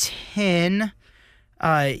 P10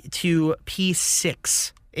 to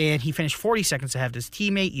P6, and he finished 40 seconds ahead of his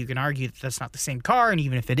teammate. You can argue that that's not the same car, and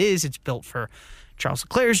even if it is, it's built for Charles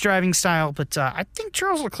Leclerc's driving style. But I think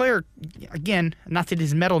Charles Leclerc, again, not that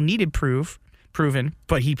his medal needed proven,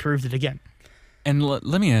 but he proved it again. And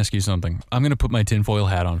let me ask you something. I'm going to put my tinfoil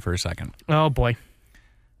hat on for a second. Oh, boy.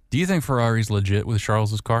 Do you think Ferrari's legit with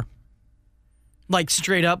Charles's car?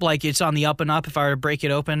 Straight up, it's on the up and up. If I were to break it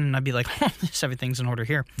open, and I'd be like, everything's in order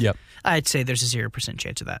here. Yep. I'd say there's a 0%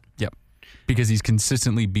 chance of that. Yep. Because he's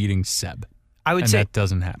consistently beating Seb. I would say that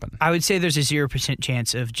doesn't happen. I would say there's a 0%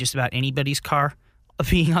 chance of just about anybody's car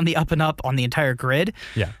being on the up and up on the entire grid.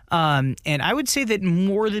 Yeah. And I would say that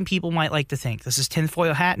more than people might like to think. This is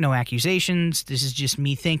tinfoil hat, no accusations. This is just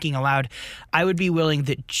me thinking aloud. I would be willing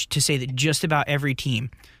to say that just about every team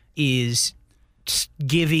is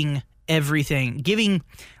giving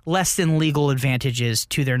less than legal advantages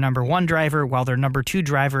to their number one driver, while their number two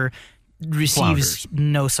driver receives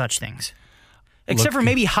no such things. Except for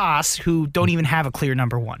maybe Haas, who don't even have a clear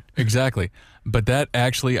number one. Exactly. But that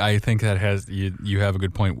actually, I think that has, you have a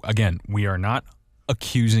good point. Again, we are not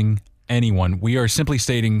accusing anyone. We are simply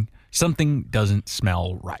stating Something doesn't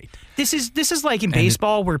smell right. This is like in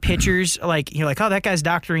baseball where pitchers, like, you're like, oh, that guy's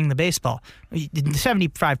doctoring the baseball.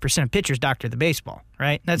 75% of pitchers doctor the baseball,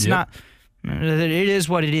 right? That's not... It is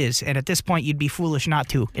what it is. And at this point, you'd be foolish not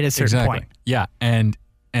to at a certain point. Yeah, and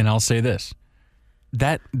I'll say this.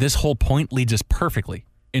 This whole point leads us perfectly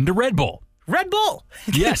into Red Bull. Red Bull.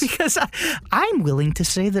 Yes. Because I'm willing to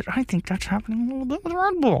say that I think that's happening a little bit with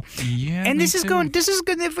Red Bull. Yeah. And this is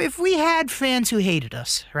good. If we had fans who hated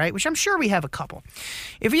us, right, which I'm sure we have a couple.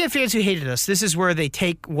 If we had fans who hated us, this is where they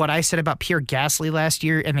take what I said about Pierre Gasly last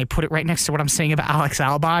year and they put it right next to what I'm saying about Alex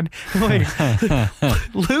Albon.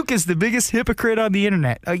 Like, Luke is the biggest hypocrite on the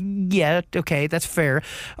internet. Yeah, okay, that's fair.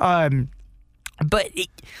 But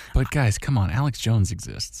guys, come on, Alex Jones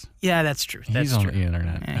exists. Yeah, that's true. He's on the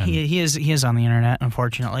internet. He is on the internet,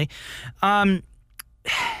 unfortunately.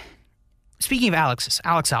 Speaking of Alex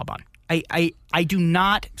Albon, I do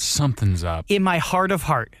not. Something's up. In my heart of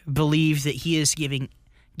heart, believe that he is given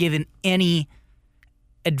any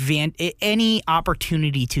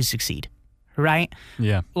opportunity to succeed. Right?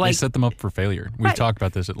 Yeah. They set them up for failure. We've talked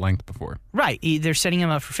about this at length before. Right. They're setting him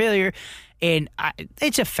up for failure. And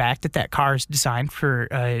it's a fact that car is designed for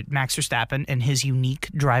Max Verstappen and his unique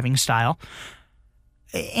driving style.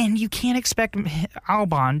 And you can't expect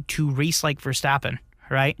Albon to race like Verstappen,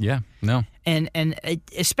 right? Yeah, no. And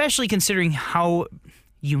especially considering how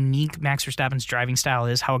unique Max Verstappen's driving style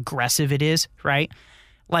is, how aggressive it is, right?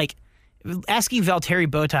 Like, asking Valtteri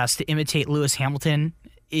Bottas to imitate Lewis Hamilton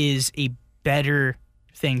is a better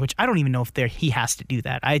thing, which I don't even know if he has to do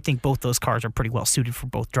that. I think both those cars are pretty well suited for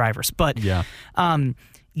both drivers. But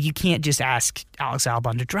you can't just ask Alex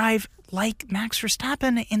Albon to drive like Max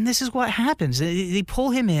Verstappen, and this is what happens. They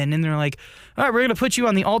pull him in, and they're like, all right, we're going to put you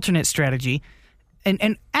on the alternate strategy.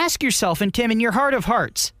 And ask yourself, and Tim, in your heart of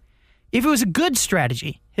hearts, if it was a good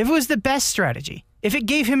strategy, if it was the best strategy, if it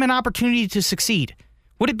gave him an opportunity to succeed,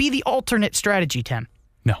 would it be the alternate strategy, Tim?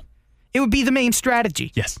 No. It would be the main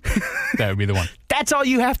strategy. Yes, that would be the one. That's all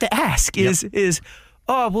you have to ask is,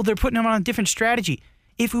 oh, well, they're putting him on a different strategy.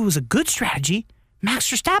 If it was a good strategy,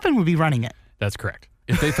 Max Verstappen would be running it. That's correct.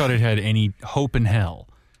 If they thought it had any hope in hell,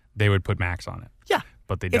 they would put Max on it. Yeah.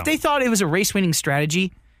 But they don't. If they thought it was a race-winning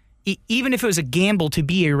strategy, even if it was a gamble to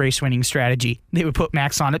be a race-winning strategy, they would put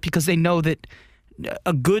Max on it because they know that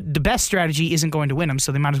the best strategy isn't going to win them,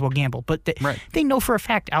 so they might as well gamble. But they know for a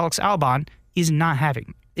fact Alex Albon is not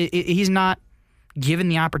having he's not given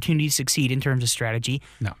the opportunity to succeed in terms of strategy.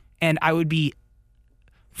 No. And I would be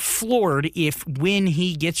floored if when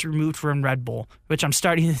he gets removed from Red Bull, which I'm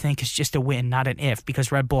starting to think is just a win, not an if,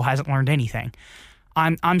 because Red Bull hasn't learned anything.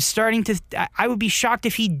 I'm starting to I would be shocked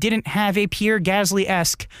if he didn't have a Pierre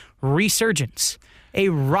Gasly-esque resurgence, a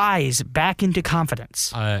rise back into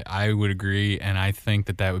confidence. I would agree, and I think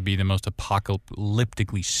that would be the most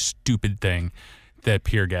apocalyptically stupid thing that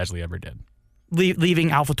Pierre Gasly ever did.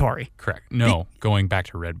 Leaving AlphaTauri. Correct. No, going back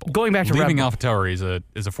to Red Bull. Leaving AlphaTauri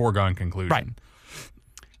is a foregone conclusion. Right.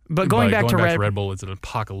 But going back to Red Bull is an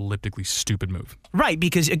apocalyptically stupid move. Right,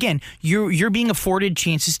 because again, you're being afforded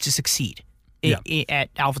chances to succeed.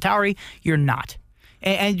 At AlphaTauri, you're not.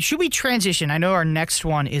 And should we transition? I know our next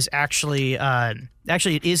one is actually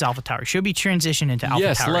it is AlphaTauri. Should we transition into AlphaTauri?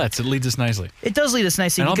 Yes, let's. It leads us nicely. It does lead us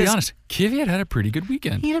nicely. And I'll be honest, Kvyat had a pretty good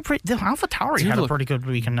weekend. AlphaTauri had a pretty good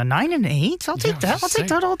weekend. A 9 and 8. I'll take that. I'll take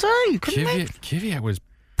that all day. Kvyat was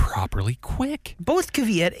properly quick. Both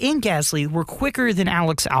Kvyat and Gasly were quicker than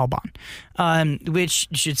Alex Albon, which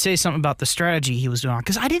should say something about the strategy he was doing.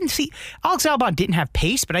 Because I didn't see Alex Albon didn't have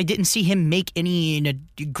pace, but I didn't see him make any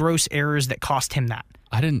gross errors that cost him that.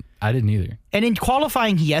 I didn't either. And in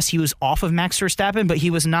qualifying, yes, he was off of Max Verstappen, but he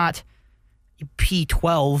was not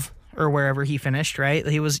P12 or wherever he finished, right?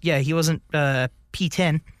 He wasn't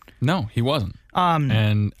P10. No, he wasn't.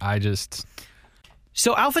 And I just...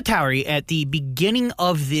 So AlphaTauri at the beginning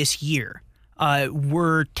of this year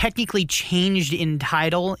were technically changed in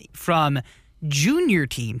title from junior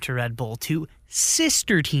team to Red Bull to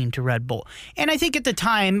sister team to Red Bull. And I think at the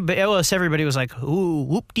time, everybody was like, ooh,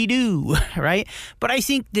 whoop-de-doo, right? But I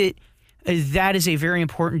think that is a very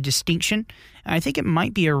important distinction. And I think it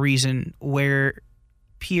might be a reason where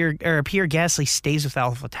Pierre Gasly stays with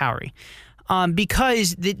AlphaTauri.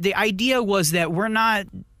 Because the idea was that we're not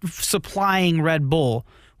supplying Red Bull.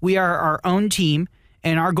 We are our own team,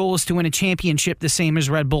 and our goal is to win a championship the same as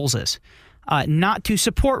Red Bull's is. Not to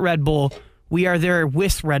support Red Bull. We are there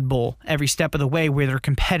with Red Bull every step of the way. We're their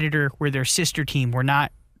competitor. We're their sister team. We're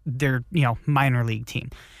not their minor league team.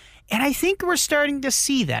 And I think we're starting to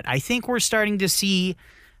see that. I think we're starting to see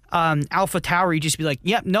Alpha Tauri just be like,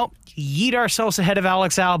 yep, nope, yeet ourselves ahead of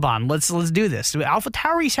Alex Albon. Let's do this. Alpha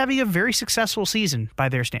Tauri's having a very successful season by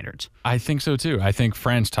their standards. I think so too. I think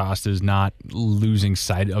Franz Tost is not losing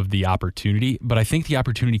sight of the opportunity, but I think the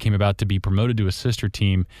opportunity came about to be promoted to a sister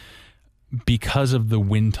team because of the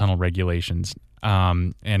wind tunnel regulations,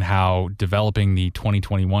 and how developing the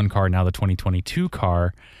 2021 car, now the 2022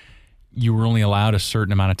 car, you were only allowed a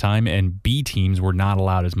certain amount of time, and B teams were not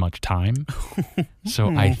allowed as much time. So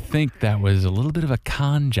I think that was a little bit of a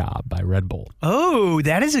con job by Red Bull. Oh,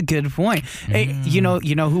 that is a good point. Hey, you know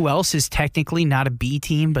who else is technically not a B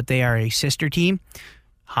team, but they are a sister team?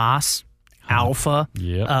 Haas, Alpha,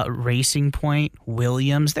 Racing Point,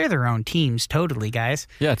 Williams. They're their own teams, totally, guys.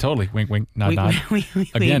 Yeah, totally. Wink, wink, nod, nod.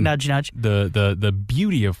 Again, nudge, nudge. The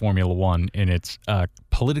beauty of Formula One in its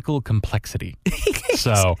political complexity.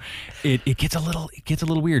 So it gets a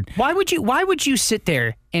little weird. Why would you sit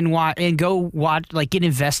there and go watch, like, get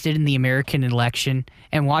invested in the American election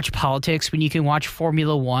and watch politics when you can watch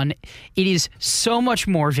Formula One? It is so much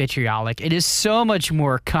more vitriolic. It is so much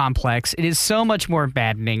more complex. It is so much more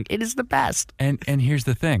maddening. It is the best. And here's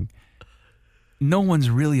the thing. No one's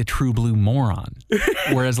really a true blue moron,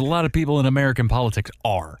 whereas a lot of people in American politics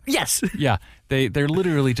are. Yes. Yeah, they're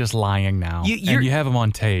literally just lying now, and you have them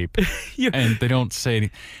on tape, and they don't say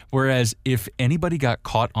anything. Whereas if anybody got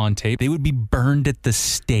caught on tape, they would be burned at the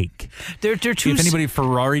stake. They're too. If anybody at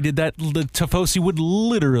Ferrari did that, Tifosi would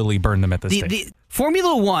literally burn them at the stake.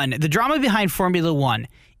 Formula One, the drama behind Formula One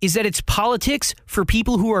is that it's politics for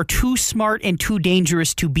people who are too smart and too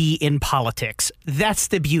dangerous to be in politics. That's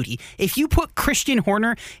the beauty. If you put Christian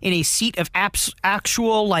Horner in a seat of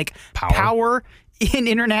actual like power in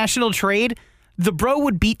international trade, the bro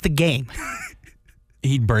would beat the game.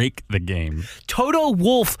 He'd break the game. Toto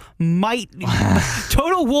Wolff might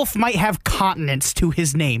have continents to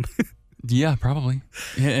his name. Yeah, probably.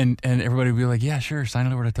 And everybody would be like, yeah, sure, sign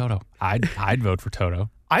it over to Toto. I'd vote for Toto.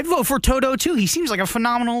 I'd vote for Toto, too. He seems like a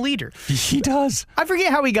phenomenal leader. He does. I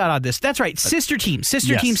forget how we got on this. That's right. Sister team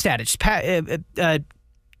status.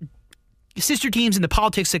 Sister teams and the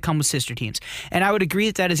politics that come with sister teams. And I would agree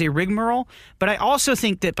that is a rigmarole, but I also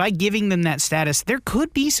think that by giving them that status, there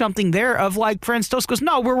could be something there of like Franz Tost goes,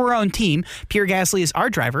 no, we're our own team. Pierre Gasly is our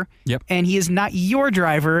driver, and he is not your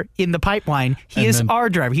driver in the pipeline. He is our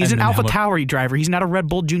driver. He's an Alpha Tauri driver. He's not a Red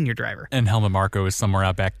Bull Junior driver. And Helmut Marko is somewhere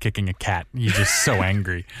out back kicking a cat. He's just so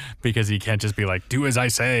angry because he can't just be like, do as I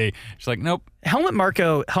say. She's like, nope. Helmut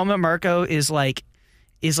Marko is like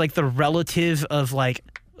the relative of like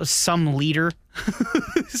some leader.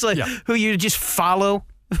 It's like who you just follow.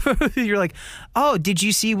 You're like, oh, did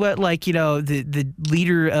you see what the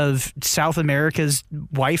leader of South America's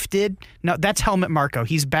wife did? No, that's Helmut Marko.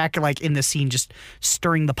 He's back like in the scene just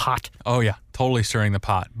stirring the pot. Oh yeah, totally stirring the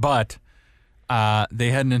pot. But they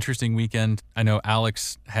had an interesting weekend. I know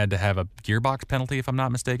Alex had to have a gearbox penalty, if I'm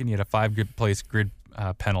not mistaken. He had a 5-place grid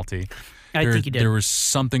penalty. I think he did. There was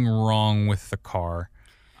something wrong with the car.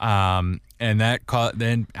 And that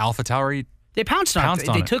then Alpha Tauri, they pounced on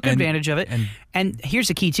it. They took advantage of it. And here's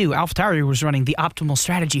the key too: Alpha Tauri was running the optimal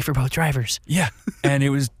strategy for both drivers. Yeah, and it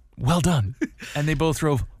was well done. And they both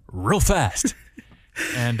drove real fast.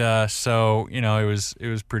 And so it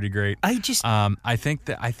was pretty great. I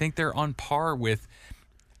think they're on par with.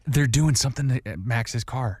 They're doing something to Max's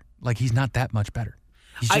car. Like he's not that much better.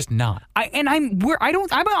 He's just not. I'm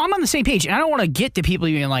on the same page, and I don't want to get to people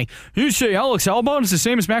being like, you say Alex Albon is the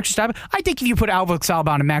same as Max Verstappen. I think if you put Alex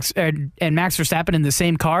Albon and Max Verstappen in the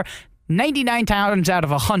same car, 99 times out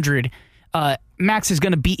of 100, Max is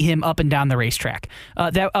going to beat him up and down the racetrack.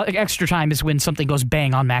 That extra time is when something goes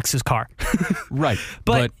bang on Max's car. Right.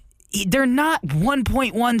 But they're not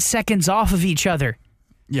 1.1 seconds off of each other.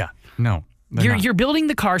 Yeah. No. You're building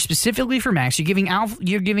the car specifically for Max. You're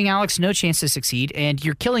giving Alex no chance to succeed, and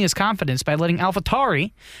you're killing his confidence by letting Alpha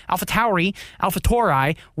Tauri,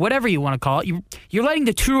 whatever you want to call it. You're letting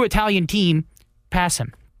the true Italian team pass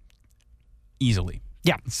him easily.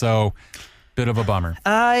 Yeah. So, bit of a bummer.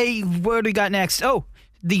 What do we got next? Oh,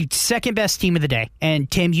 the second best team of the day,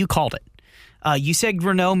 and Tim, you called it. You said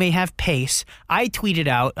Renault may have pace. I tweeted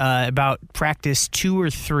out about practice 2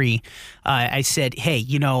 or 3. I said, hey,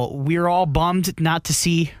 we're all bummed not to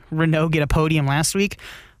see Renault get a podium last week.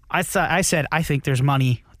 I said, I think there's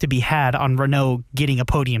money to be had on Renault getting a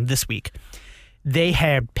podium this week. They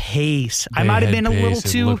had pace. I might have been a little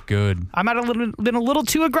too. It looked good. I might have been a little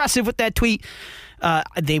too aggressive with that tweet.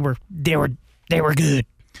 They were good. They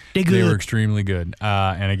were extremely good.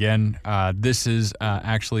 And again, this is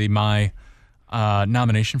actually my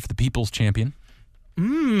nomination for the People's Champion.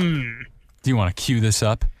 Do you want to cue this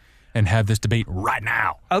up? and have this debate right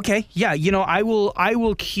now. Okay, yeah, I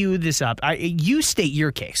will cue this up. You state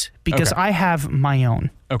your case because Okay. I have my own.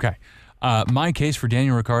 Okay. My case for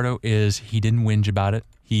Daniel Ricciardo is he didn't whinge about it.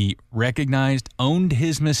 He recognized, owned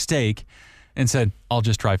his mistake, and said, I'll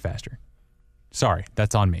just drive faster. Sorry,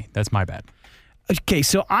 that's on me. That's my bad. Okay,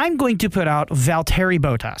 so I'm going to put out Valtteri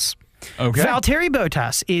Bottas. Okay. Valtteri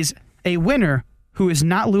Bottas is a winner who is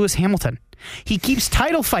not Lewis Hamilton. He keeps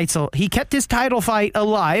title fights. He kept his title fight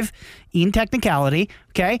alive in technicality,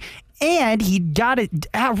 okay? And he got it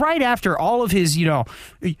right after all of his,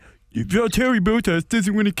 Valtteri Bottas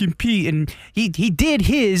doesn't want to compete. And he did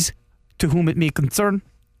his, to whom it may concern,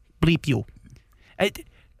 bleep you.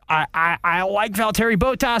 I like Valtteri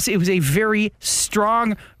Bottas. It was a very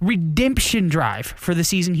strong redemption drive for the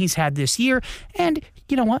season he's had this year. And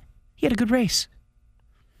you know what? He had a good race.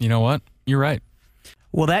 You know what? You're right.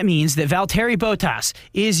 Well, that means that Valtteri Bottas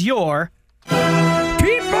is your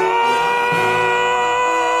People's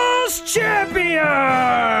Champion!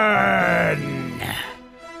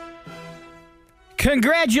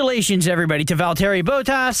 Congratulations, everybody, to Valtteri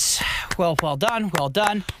Bottas. Well done, well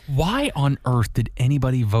done. Why on earth did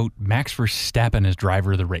anybody vote Max Verstappen as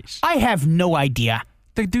driver of the race? I have no idea.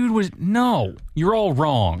 The dude was... No, you're all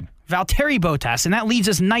wrong. Valtteri Bottas, and that leads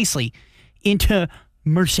us nicely into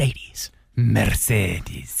Mercedes.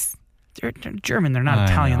 Mercedes. They're German, they're not I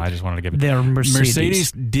Italian. know, I just wanted to give it... They're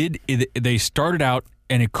Mercedes. They started out,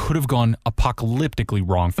 and it could have gone apocalyptically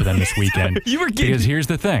wrong for them this weekend. You were kidding. Because here's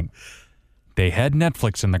the thing. They had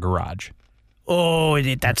Netflix in the garage. Oh,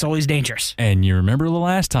 that's always dangerous. And you remember the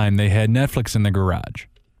last time they had Netflix in the garage?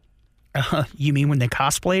 You mean when they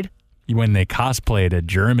cosplayed? When they cosplayed at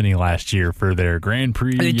Germany last year for their Grand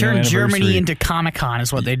Prix. They turned Germany anniversary. into Comic-Con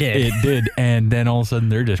is what they did. It did, and then all of a sudden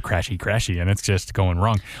they're just crashy, and it's just going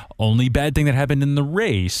wrong. Only bad thing that happened in the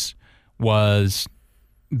race was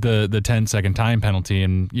the 10-second time penalty,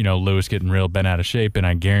 and Lewis getting real bent out of shape. And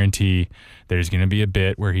I guarantee there's going to be a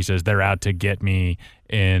bit where he says they're out to get me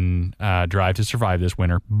in Drive to Survive this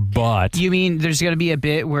winter. But You mean there's going to be a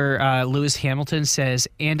bit where Lewis Hamilton says,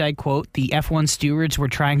 and I quote, "The F1 stewards were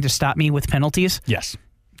trying to stop me with penalties"? yes,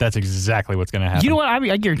 that's exactly what's going to happen. You know what?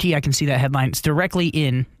 I guarantee I can see that headline. It's directly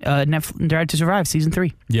in Drive to Survive Season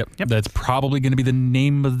 3. Yep, that's probably going to be the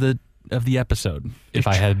name of the episode if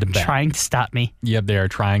I had to bet. Trying to stop me. Yep, they are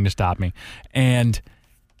trying to stop me. And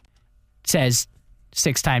Says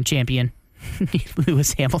 6-time champion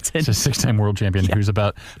Lewis Hamilton. it's a 6-time world champion who's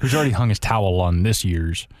already hung his towel on this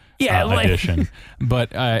year's edition. But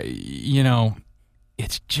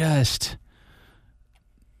it's just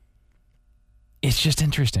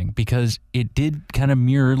interesting because it did kind of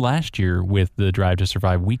mirror last year with the Drive to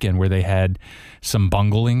Survive weekend where they had some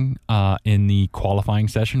bungling in the qualifying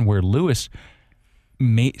session where Lewis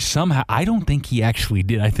somehow, I don't think he actually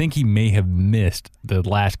did. I think he may have missed the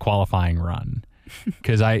last qualifying run.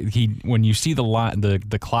 Because when you see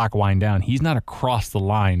the clock wind down, he's not across the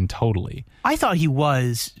line totally. I thought he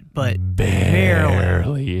was, but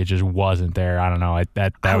Barely. It just wasn't there. I don't know.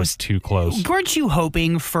 That was too close. Weren't you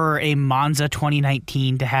hoping for a Monza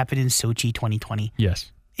 2019 to happen in Sochi 2020?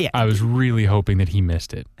 Yes. Yeah. I was really hoping that he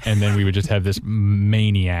missed it, and then we would just have this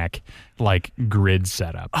maniac grid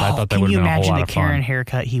setup. I thought that would have been a whole lot of fun. Can you imagine the Karen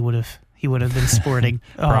haircut he would have been sporting?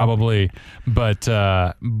 Probably, but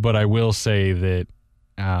I will say that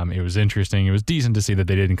it was interesting. It was decent to see that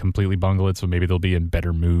they didn't completely bungle it, so maybe they'll be in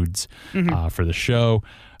better moods for the show.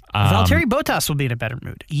 Valtteri Bottas will be in a better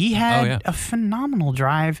mood. He had a phenomenal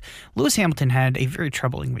drive. Lewis Hamilton had a very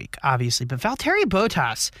troubling week, obviously, but Valtteri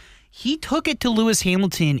Bottas, he took it to Lewis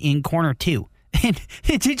Hamilton in corner 2. And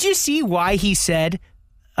did you see why he said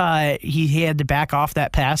he had to back off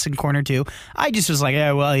that pass in corner 2? I just was like,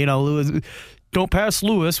 yeah, well, Lewis, don't pass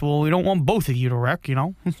Lewis. Well, we don't want both of you to wreck,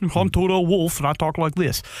 I'm Toto Wolff and I talk like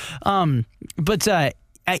this. But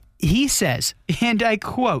he says, and I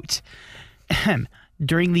quote,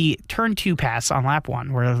 during the turn 2 pass on lap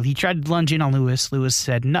 1, where he tried to lunge in on Lewis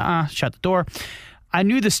said, nah, shut the door. I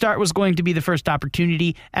knew the start was going to be the first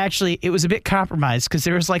opportunity. Actually, it was a bit compromised because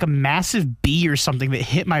there was a massive bee or something that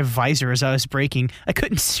hit my visor as I was braking. I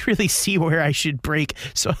couldn't really see where I should brake,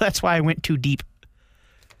 so that's why I went too deep.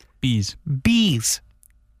 Bees.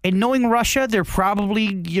 And knowing Russia, they're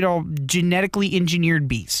probably, genetically engineered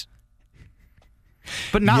bees.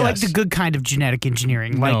 But not like the good kind of genetic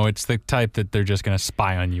engineering. No, it's the type that they're just going to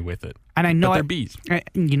spy on you with it. And I know but they're bees. I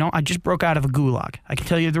just broke out of a gulag. I can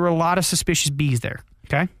tell you there were a lot of suspicious bees there.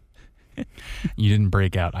 Okay? You didn't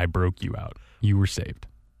break out. I broke you out. You were saved.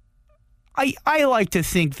 I like to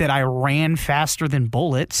think that I ran faster than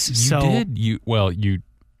bullets. You did.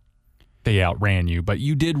 they outran you, but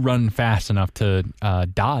you did run fast enough to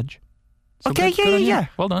dodge. So Okay, good on you. yeah.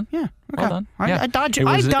 Well done. Yeah. Well Okay. done. I Yeah. dodged It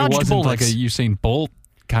wasn't bullets. like a Usain Bolt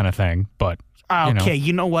kind of thing, but Okay,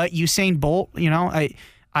 you know what? Usain Bolt,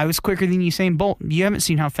 I was quicker than Usain Bolt. You haven't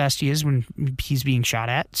seen how fast he is when he's being shot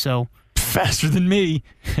at, so... faster than me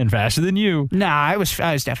and faster than you. Nah, I was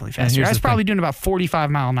definitely faster. here's I was the probably thing. doing about 45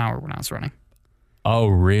 mile an hour when I was running. Oh,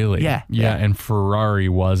 really? Yeah. And Ferrari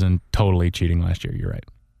wasn't totally cheating last year. You're right.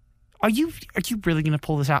 Are you really going to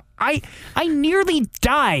pull this out? I nearly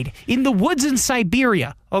died in the woods in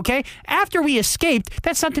Siberia, okay? After we escaped,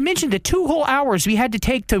 that's not to mention the 2 whole hours we had to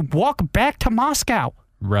take to walk back to Moscow.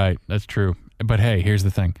 Right. That's true. But hey, here's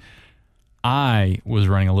the thing. I was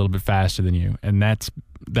running a little bit faster than you, and that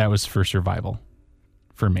was for survival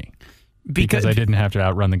for me. Because I didn't have to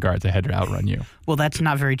outrun the guards. I had to outrun you. Well, that's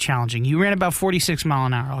not very challenging. You ran about 46 mile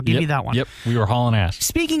an hour. I'll give you that one. Yep. We were hauling ass.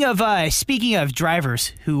 Speaking of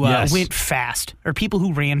drivers who Yes. went fast, or people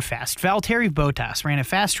who ran fast, Valtteri Bottas ran a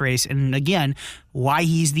fast race, and again, why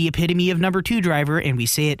he's the epitome of number 2 driver, and we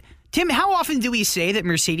say it. Tim, how often do we say that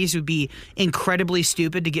Mercedes would be incredibly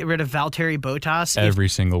stupid to get rid of Valtteri Bottas? Every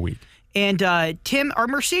single week. And Tim, are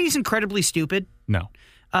Mercedes incredibly stupid? No.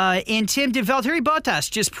 And Tim, did Valtteri Bottas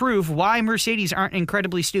just prove why Mercedes aren't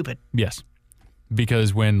incredibly stupid? Yes.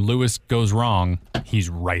 Because when Lewis goes wrong, he's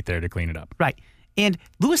right there to clean it up. Right. And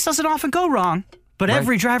Lewis doesn't often go wrong, but Right.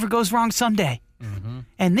 every driver goes wrong someday.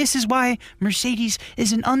 And this is why Mercedes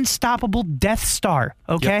is an unstoppable Death Star,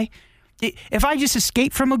 okay? If I just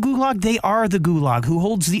escape from a gulag, they are the gulag who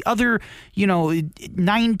holds the other,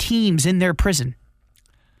 9 teams in their prison.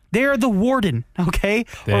 They're the warden, okay?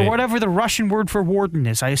 Or whatever the Russian word for warden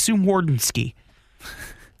is. I assume Wardensky.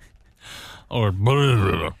 Or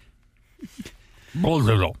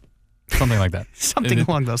something like that. Something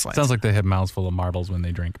along those lines. Sounds like they have mouths full of marbles when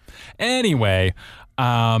they drink. Anyway,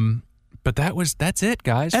 but that's it,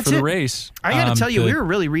 guys, That's for it. the race. I got to tell you, we were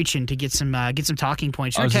really reaching to get some talking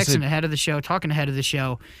points. We I were was just texting saying- ahead of the show, talking ahead of the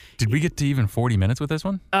show. Did we get to even 40 minutes with this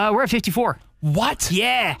one? We're at 54. What?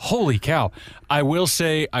 Yeah. Holy cow. I will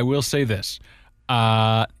say this.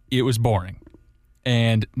 It was boring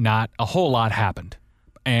and not a whole lot happened.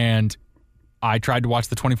 And I tried to watch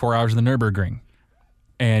the 24 hours of the Nürburgring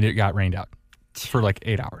and it got rained out for like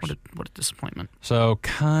 8 hours. What a disappointment. So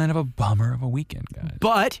kind of a bummer of a weekend, guys.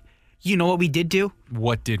 But you know what we did do?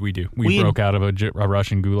 What did we do? We broke out of a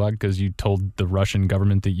Russian gulag because you told the Russian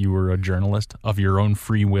government that you were a journalist of your own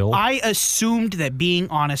free will. I assumed that being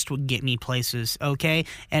honest would get me places, okay?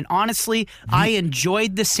 And honestly, I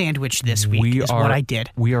enjoyed the sandwich this week is what I did.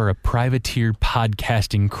 We are a privateer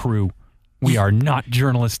podcasting crew. We are not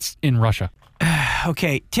journalists in Russia.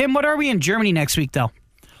 Okay, Tim, what are we in Germany next week, though?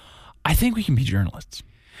 I think we can be journalists.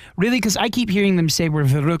 Really? Because I keep hearing them say we're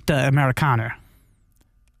verrückte Amerikaner.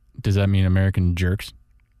 Does that mean American jerks?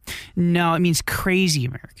 No, it means crazy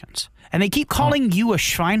Americans. And they keep calling you a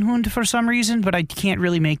Schweinhund for some reason, but I can't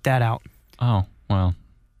really make that out. Oh, well,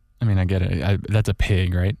 I mean, I get it. That's a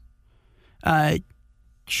pig, right?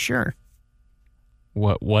 Sure.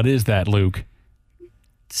 What is that, Luke?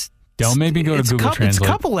 Don't make me go to Google Translate. It's a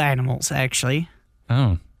couple animals, actually.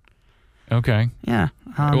 Oh, okay. Yeah.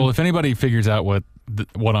 Well, if anybody figures out what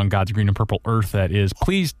on God's green and purple earth that is,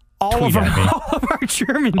 please tweet at me. All of our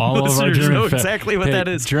German All of our listeners German know exactly what that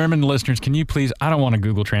is. German listeners, can you please? I don't want to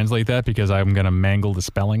Google Translate that because I'm going to mangle the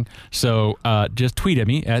spelling. So just tweet at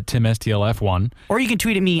me at TimSTLF1. Or you can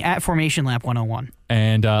tweet at me at FormationLap101.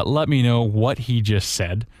 And let me know what he just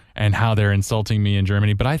said and how they're insulting me in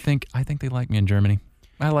Germany. But I think they like me in Germany.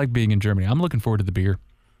 I like being in Germany. I'm looking forward to the beer.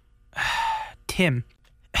 Tim,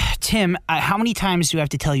 how many times do I have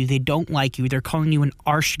to tell you they don't like you? They're calling you an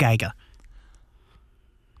Arschgeiger.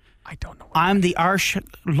 I don't know. I'm the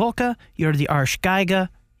Arschloka. You're the Arschgeiger.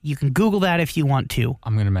 You can Google that if you want to.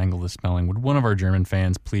 I'm going to mangle the spelling. Would one of our German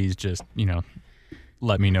fans please just,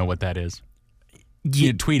 let me know what that is?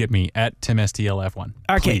 You tweet at me at TimSTLF1.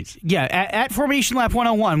 Okay. Please. Yeah, at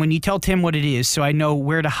FormationLap101 when you tell Tim what it is so I know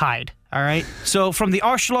where to hide. All right? So from the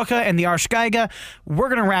Arschloka and the Arschgeiger, we're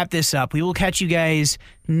going to wrap this up. We will catch you guys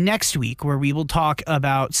next week where we will talk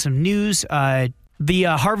about some news. The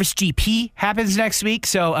Harvest GP happens next week,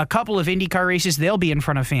 so a couple of IndyCar races, they'll be in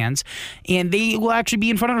front of fans, and they will actually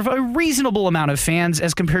be in front of a reasonable amount of fans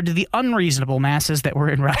as compared to the unreasonable masses that were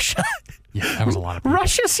in Russia. Yeah, that was a lot of people.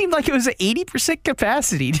 Russia seemed like it was at 80%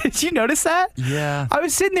 capacity. Did you notice that? Yeah. I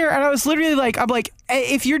was sitting there and I was literally like,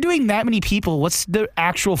 if you're doing that many people, what's the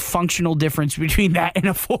actual functional difference between that and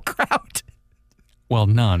a full crowd? Well,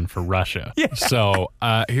 none for Russia. Yeah. So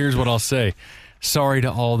here's what I'll say. Sorry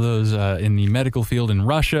to all those in the medical field in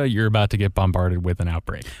Russia. You're about to get bombarded with an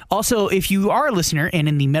outbreak. Also, if you are a listener and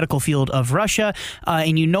in the medical field of Russia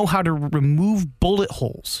and you know how to remove bullet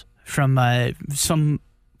holes from some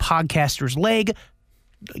podcaster's leg,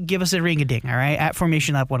 give us a ring-a-ding, all right? At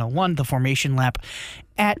Formation Lab 101, the Formation Lab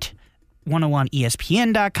at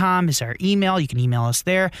 101ESPN.com is our email. You can email us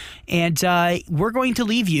there. And we're going to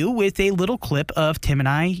leave you with a little clip of Tim and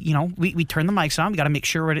I. You know, we turn the mics on. We got to make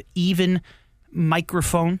sure we're at even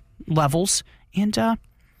microphone levels. And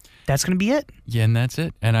that's going to be it. Yeah, and that's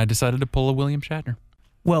it. And I decided to pull a William Shatner.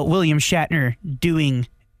 Well, William Shatner doing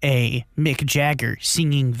a Mick Jagger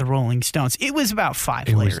singing the Rolling Stones. It was about 5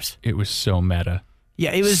 layers. It was so meta.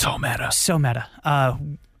 Yeah, it was so meta. So meta.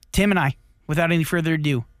 Tim and I, without any further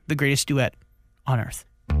ado, the greatest duet on earth.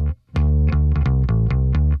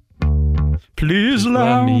 Please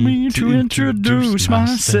allow me to introduce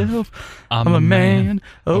myself. I'm a man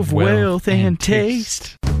of wealth and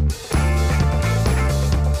taste.